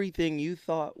everything you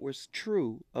thought was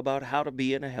true about how to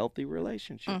be in a healthy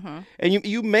relationship. And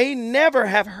you may never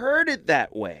have heard it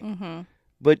that way.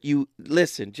 But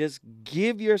listen, just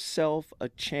give yourself a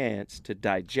chance to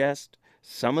digest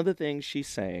some of the things she's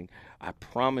saying. I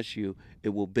promise you it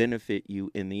will benefit you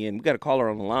in the end. We got a caller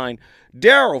on the line.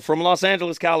 Daryl from Los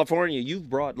Angeles, California. You've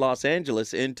brought Los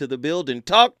Angeles into the building.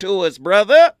 Talk to us,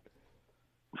 brother.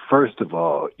 First of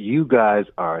all, you guys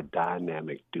are a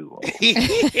dynamic duo.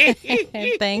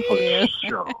 Thank you.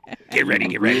 Sure. Get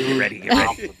ready. You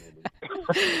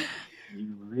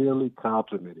really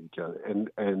compliment each other.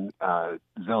 And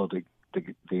Zoe,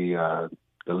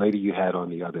 the lady you had on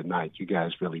the other night, you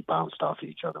guys really bounced off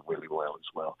each other really well as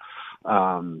well.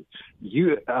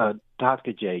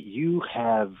 Dr. J, you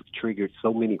have triggered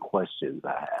so many questions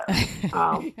I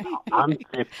have. I'm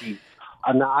 50.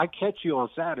 Now, I catch you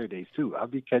on Saturdays, too. I'll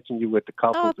be catching you with the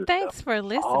couples. Oh, thanks for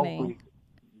listening.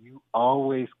 You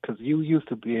always, because you used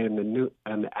to be in the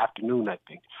afternoon, I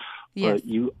think. Yes. But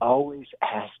you always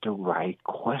ask the right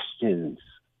questions.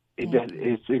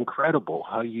 It's incredible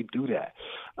how you do that.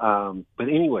 But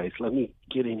anyways, let me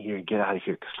get in here and get out of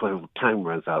here because time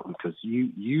runs out because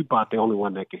you about the only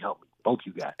one that can help me. Both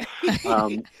you guys.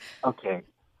 Okay.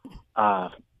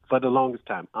 For the longest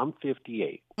time, I'm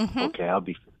 58. Okay, I'll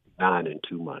be 59 in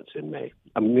 2 months in May.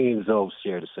 Me and Zoe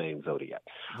share the same zodiac.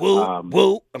 Woo.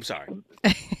 I'm sorry.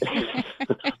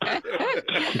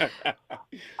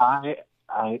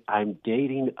 I'm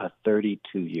dating a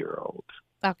 32-year-old.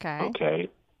 Okay.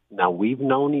 Now, we've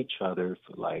known each other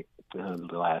for like the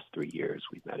last 3 years.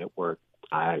 We met at work.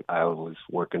 I was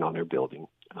working on their building.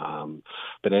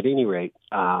 But at any rate,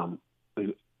 up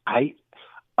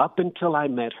until I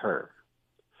met her,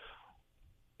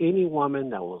 any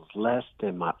woman that was less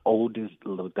than my oldest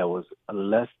daughter's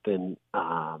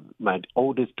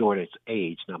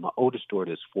age. Now, my oldest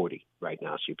daughter is 40 right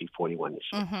now. She'll be 41 this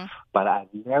year. But I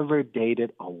never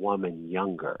dated a woman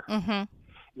younger.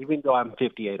 Even though I'm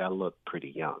 58, I look pretty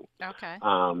young. Okay.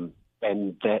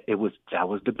 And that was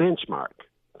the benchmark.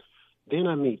 then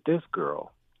I meet this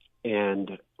girl,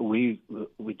 and we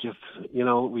just,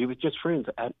 we were just friends.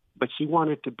 But she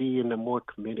wanted to be in a more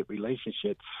committed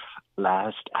relationship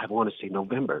last, I want to say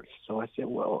November. So I said,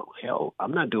 well, hell,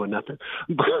 I'm not doing nothing.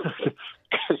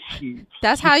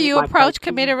 That's how you approach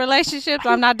committed relationships?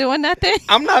 I'm not doing nothing?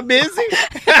 I'm not busy.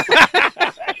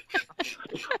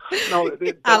 No,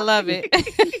 I love it.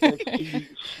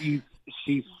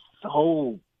 She's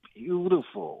so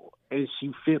beautiful, and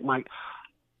she fit my.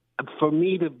 For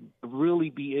me to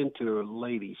really be into a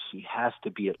lady, she has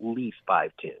to be at least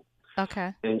 5'10".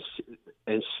 Okay. And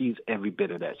she's every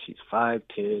bit of that. She's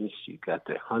 5'10". She's got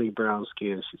the honey brown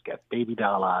skin. She's got baby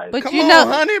doll eyes. But Come on,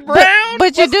 honey brown.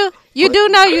 But you do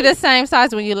know you're the same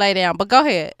size when you lay down. But go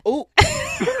ahead. Ooh.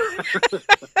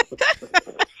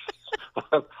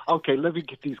 Okay, let me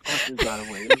get these questions out of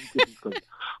the way.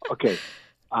 Okay.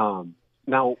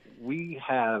 Now we've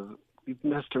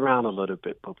messed around a little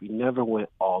bit, but we never went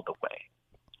all the way.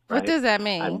 Right? What does that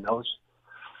mean? I know.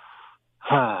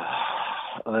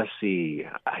 Let's see.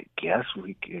 I guess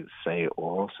we could say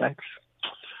oral sex.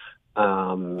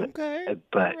 Okay.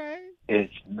 But right.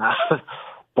 it's not.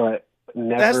 But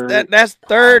never. That's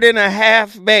third and a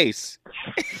half base.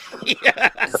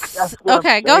 Yes.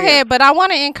 Okay, go ahead. But I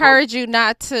want to encourage you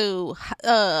not to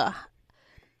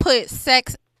put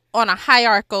sex on a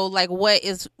hierarchical, like what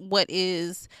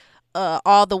is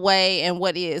all the way and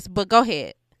what is. But go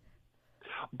ahead.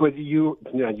 But you're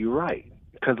right.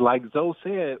 Because like Zoe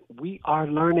said, we are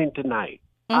learning tonight.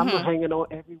 I'm hanging on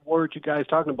every word you guys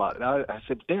talking about. I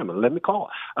said, damn it, let me call.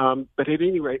 But at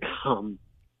any rate,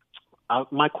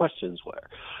 my questions were,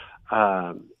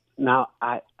 now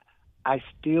I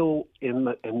still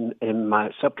in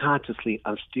my subconsciously,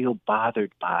 I'm still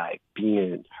bothered by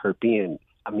being 30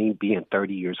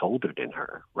 years older than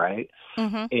her, right?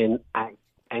 And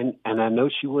I know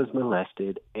she was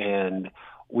molested, and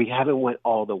we haven't went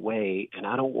all the way, and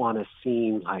I don't want to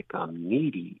seem like I'm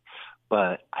needy,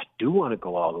 but I do want to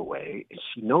go all the way, and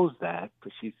she knows that.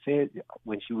 But she said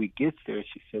when we get there,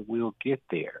 she said, we'll get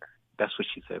there. That's what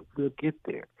she said, we'll get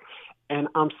there. And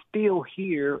I'm still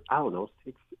here, I don't know,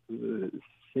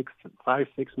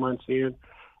 6 months in.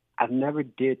 I've never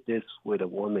did this with a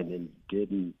woman and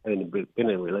been in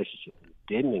a relationship and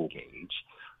didn't engage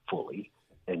fully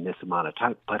in this amount of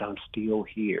time, but I'm still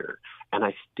here, and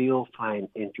I still find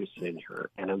interest in her,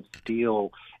 and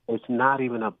it's not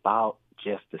even about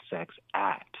just the sex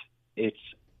act. It's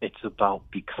about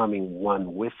becoming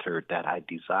one with her that I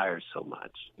desire so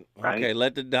much. Right? Okay,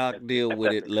 let the doc deal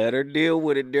with it. Let her deal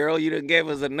with it, Daryl. You done gave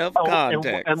us enough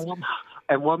context.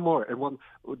 And one more.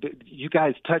 You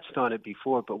guys touched on it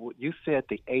before, but you said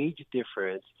the age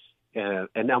difference.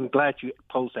 And I'm glad you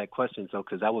posed that question, though,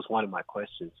 because that was one of my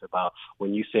questions about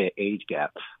when you said age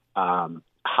gap.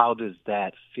 How does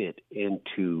that fit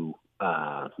into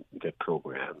the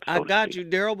program? I got you,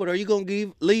 Daryl, but are you going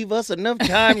to leave us enough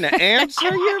time to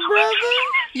answer your brother?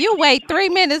 You wait 3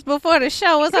 minutes before the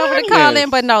show is over to call in,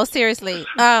 but no, seriously.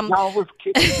 Y'all was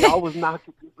kidding. Y'all was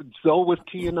knocking. Zoe was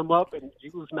teeing them up, and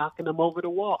you was knocking them over the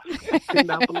wall. I could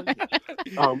not believe it.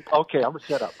 Okay, I'm gonna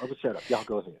shut up. Y'all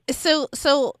go ahead. So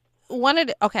so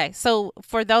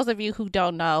for those of you who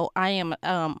don't know, I'm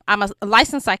a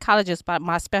licensed psychologist, but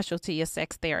my specialty is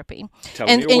sex therapy. Tell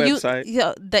me your website.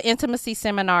 The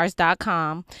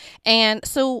intimacyseminars.com. And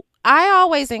so I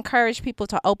always encourage people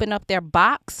to open up their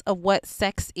box of what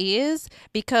sex is,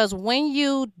 because when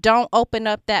you don't open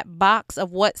up that box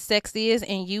of what sex is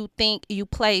and you think you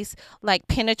place like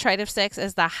penetrative sex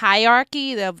as the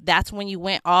hierarchy of that's when you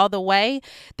went all the way,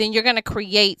 then you're going to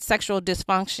create sexual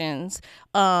dysfunctions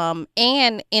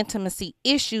and intimacy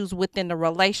issues within the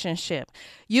relationship.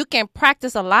 You can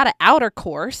practice a lot of outer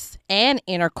course and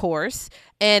intercourse,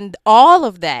 and all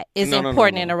of that is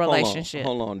important in a relationship.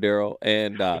 Hold on, Daryl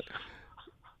and Doc.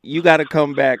 You got to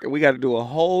come back. We got to do a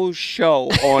whole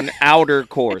show on outer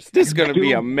course. This is going to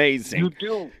be amazing. You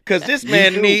do. Because this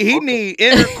man need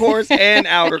intercourse and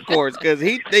outer course, because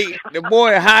the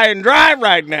boy high and dry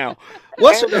right now.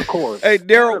 What's her course? Hey,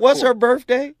 Daryl, what's her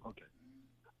birthday? Okay.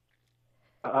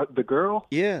 The girl?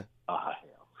 Yeah.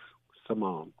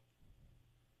 Simone.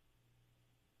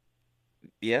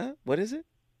 Yeah? What is it?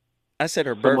 I said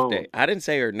her Simone. birthday. I didn't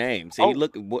say her name. See,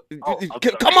 look.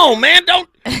 Come on, man.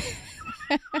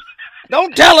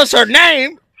 Don't tell us her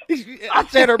name. I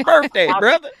said her birthday,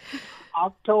 brother.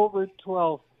 October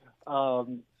 12th,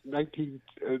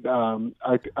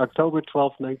 October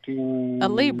 12th, 19... A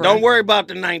Libra. Don't worry about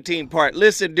the 19 part.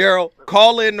 Listen, Daryl,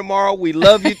 call in tomorrow. We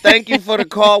love you. Thank you for the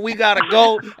call. We got to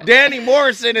go. Danny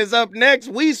Morrison is up next.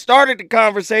 We started the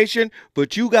conversation,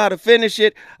 but you got to finish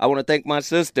it. I want to thank my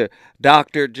sister,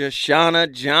 Dr.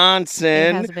 Jashana Johnson.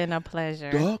 It has been a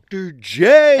pleasure. Dr.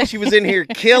 J. She was in here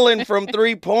killing from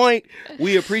 3-point.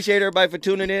 We appreciate everybody for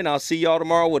tuning in. I'll see y'all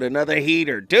tomorrow with another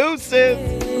heater.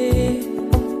 Deuces.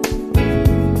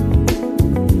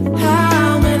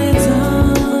 How many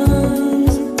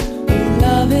tons of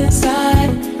love inside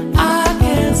I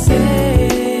can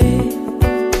say?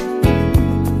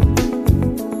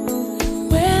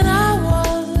 When I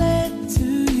was led to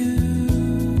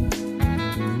you,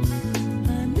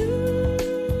 I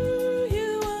knew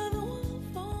you were the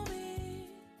one for me.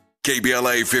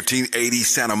 KBLA 1580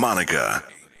 Santa Monica.